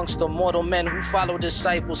walk amongst the mortal men who follow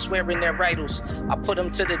disciples, swearing their idols. I put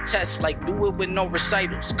them to the test like do it with no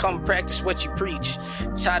recitals. Come practice what you preach.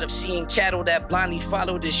 Tired of seeing cattle that blindly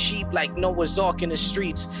follow the sheep like Noah's Ark in the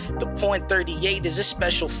streets. The .38 is a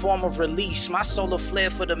special form of release. My solar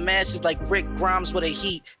flare for the masses like Rick Grimes with a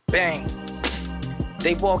heat. Bang.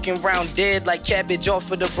 They walking around dead like cabbage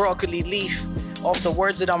off of the broccoli leaf. Off the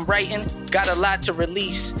words that I'm writing, got a lot to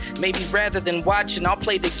release. Maybe rather than watching, I'll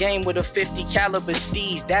play the game with a 50 caliber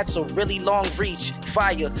steez. That's a really long reach.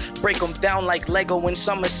 Fire, break them down like Lego when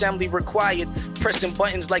some assembly required. Pressing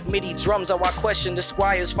buttons like MIDI drums, how I question the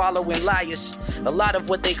squires following liars. A lot of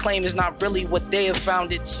what they claim is not really what they have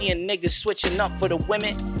founded. Seeing niggas switching up for the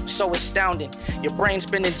women, so astounding. Your brain's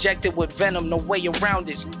been injected with venom, no way around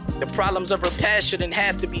it. The problems of her past shouldn't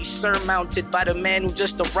have to be surmounted by the man who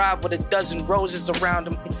just arrived with a dozen roses around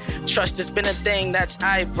him. Trust has been a thing that's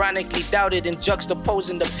ironically doubted, and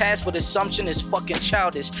juxtaposing the past with assumption is fucking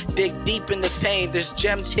childish. Dig deep in the pain, there's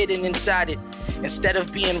gems hidden inside it. Instead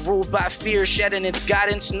of being ruled by fear, shedding its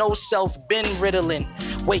guidance, no self, been riddling.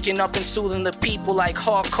 Waking up and soothing the people like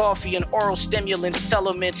hard coffee and oral stimulants. Tell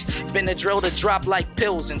them it's been a drill to drop like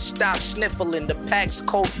pills and stop sniffling. The pack's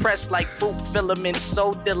cold pressed like fruit filaments,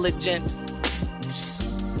 so diligent.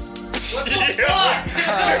 What the fuck?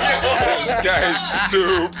 This guy is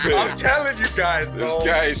stupid. I'm telling you guys, bro. This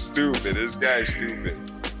guy is stupid.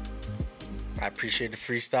 I appreciate the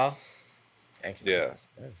freestyle. Thank you. Yeah.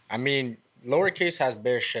 I mean, lowercase has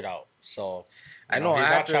bare shit out, so I know he's I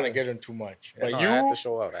not have trying to get in too much. Yeah, But no, you I had to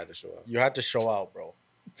show out. You had to show out, bro.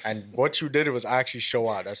 And what you did was actually show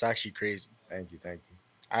out. That's actually crazy. Thank you.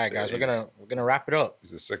 All right, guys, we're gonna wrap it up.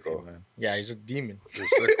 He's a sicko. Man. Yeah, he's a demon. He's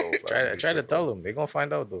a sicko. Try to tell them. They're gonna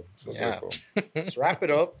find out though. He's a sicko. Let's wrap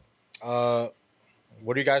it up.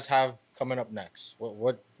 What do you guys have coming up next?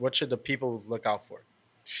 What should the people look out for?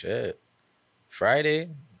 Shit. Friday,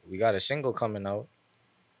 we got a single coming out.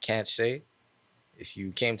 Can't say. If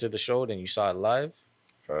you came to the show, then you saw it live.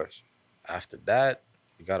 Facts. After that,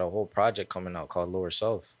 we got a whole project coming out called Lower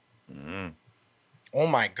Self. Mm-hmm. Oh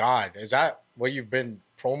my God, is that what you've been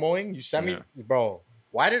promoting? You sent me, bro.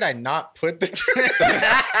 Why did I not put the?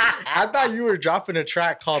 I thought you were dropping a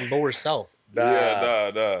track called Lower Self.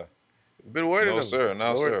 Nah. Been working. No, sir.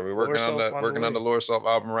 We're working on the Lower Self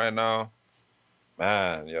album right now.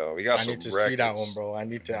 Man, yo, we got some records. I need to see that one, bro. I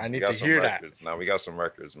need to hear that. Now we got some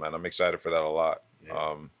records, man. I'm excited for that a lot.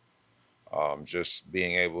 Yeah. Just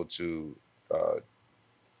being able to,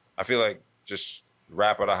 I feel like just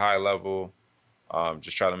rap at a high level,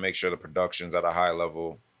 just try to make sure the production's at a high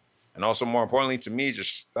level. And also, more importantly to me,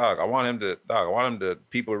 just, I want him to,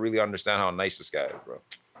 people to really understand how nice this guy is, bro.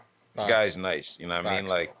 This guy is nice, you know what I mean?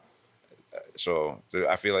 Like, so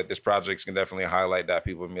I feel like this project's can definitely highlight that.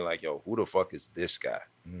 People will be like, yo, who the fuck is this guy?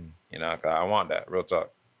 You know, I want that, real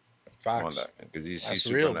talk. Facts. I want that, because he's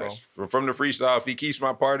super real, nice. From the freestyle, if he keeps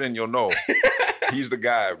my part in, you'll know. He's the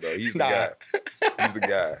guy, bro. He's the guy. He's the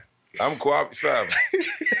guy. I'm cool, fam.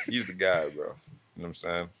 He's the guy, bro. You know what I'm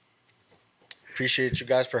saying? Appreciate you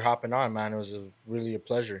guys for hopping on, man. It was really a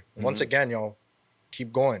pleasure. Once again, y'all,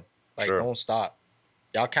 keep going. Like, don't stop.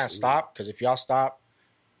 Y'all can't stop, because if y'all stop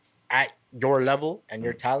at your level and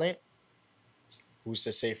your talent, who's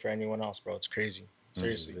to say for anyone else, bro? It's crazy.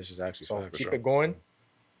 Seriously. This is actually so fun. keep it going.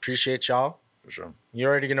 Appreciate y'all. For sure. You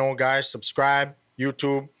already know, guys. Subscribe,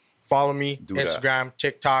 YouTube, follow me, Instagram,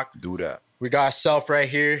 TikTok. Do that. We got Self right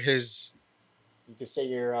here. You can say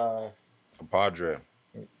your compadre.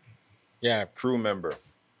 Yeah. Crew member.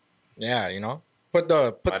 Yeah, you know. Put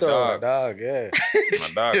the dog, yeah.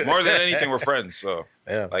 My dog. More than anything, we're friends. So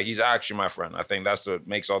yeah. Like, he's actually my friend. I think that's what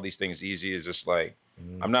makes all these things easy. Is just like,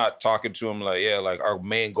 I'm not talking to him like, like our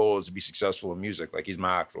main goal is to be successful in music. Like, he's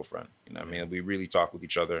my actual friend. You know what I mean? We really talk with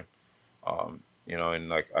each other. You know, and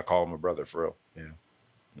like, I call him a brother for real. Yeah.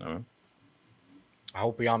 You know? I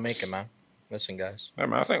hope we all make it, man. Listen, guys. Yeah,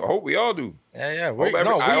 man, I hope we all do. Yeah.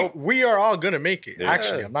 We are all gonna make it. Yeah,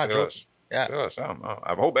 actually, I'm not joking. Yeah.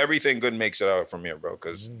 I hope everything good makes it out from here, bro.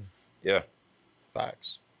 Because,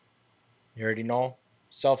 Facts. You already know.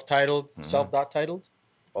 Self-titled, self.titled.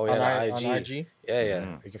 Oh, yeah, on IG.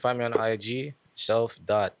 Yeah. You can find me on IG,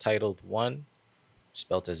 self.titled1,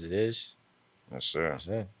 spelt as it is. Yes, sir. That's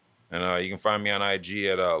it. And you can find me on IG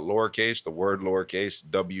at lowercase, the word lowercase,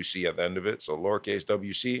 WC at the end of it. So lowercase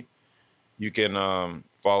WC. You can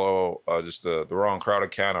follow just the Wrong Crowd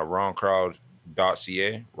account at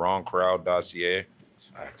wrongcrowd.ca, wrongcrowd.ca.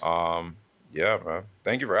 Yeah, man.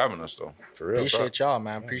 Thank you for having us, though. For real. Appreciate y'all,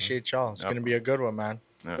 man. Appreciate y'all. It's gonna be a good one, man.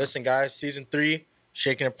 Listen, guys, season 3,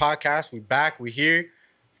 Shakin It Podcast. We back. We here.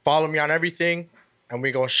 Follow me on everything, and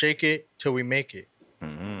we gonna shake it till we make it.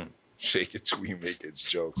 Shake it till we make it.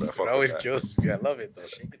 Jokes. I fuck always with that. jokes. Yeah, I love it though.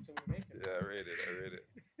 Shake it till we make it. Yeah, I read it.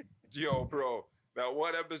 Yo, bro. That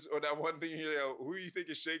one episode, or that one thing here, who you think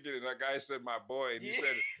is shaking it? And that guy said, my boy. And he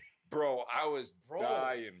said, bro, I was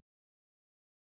dying.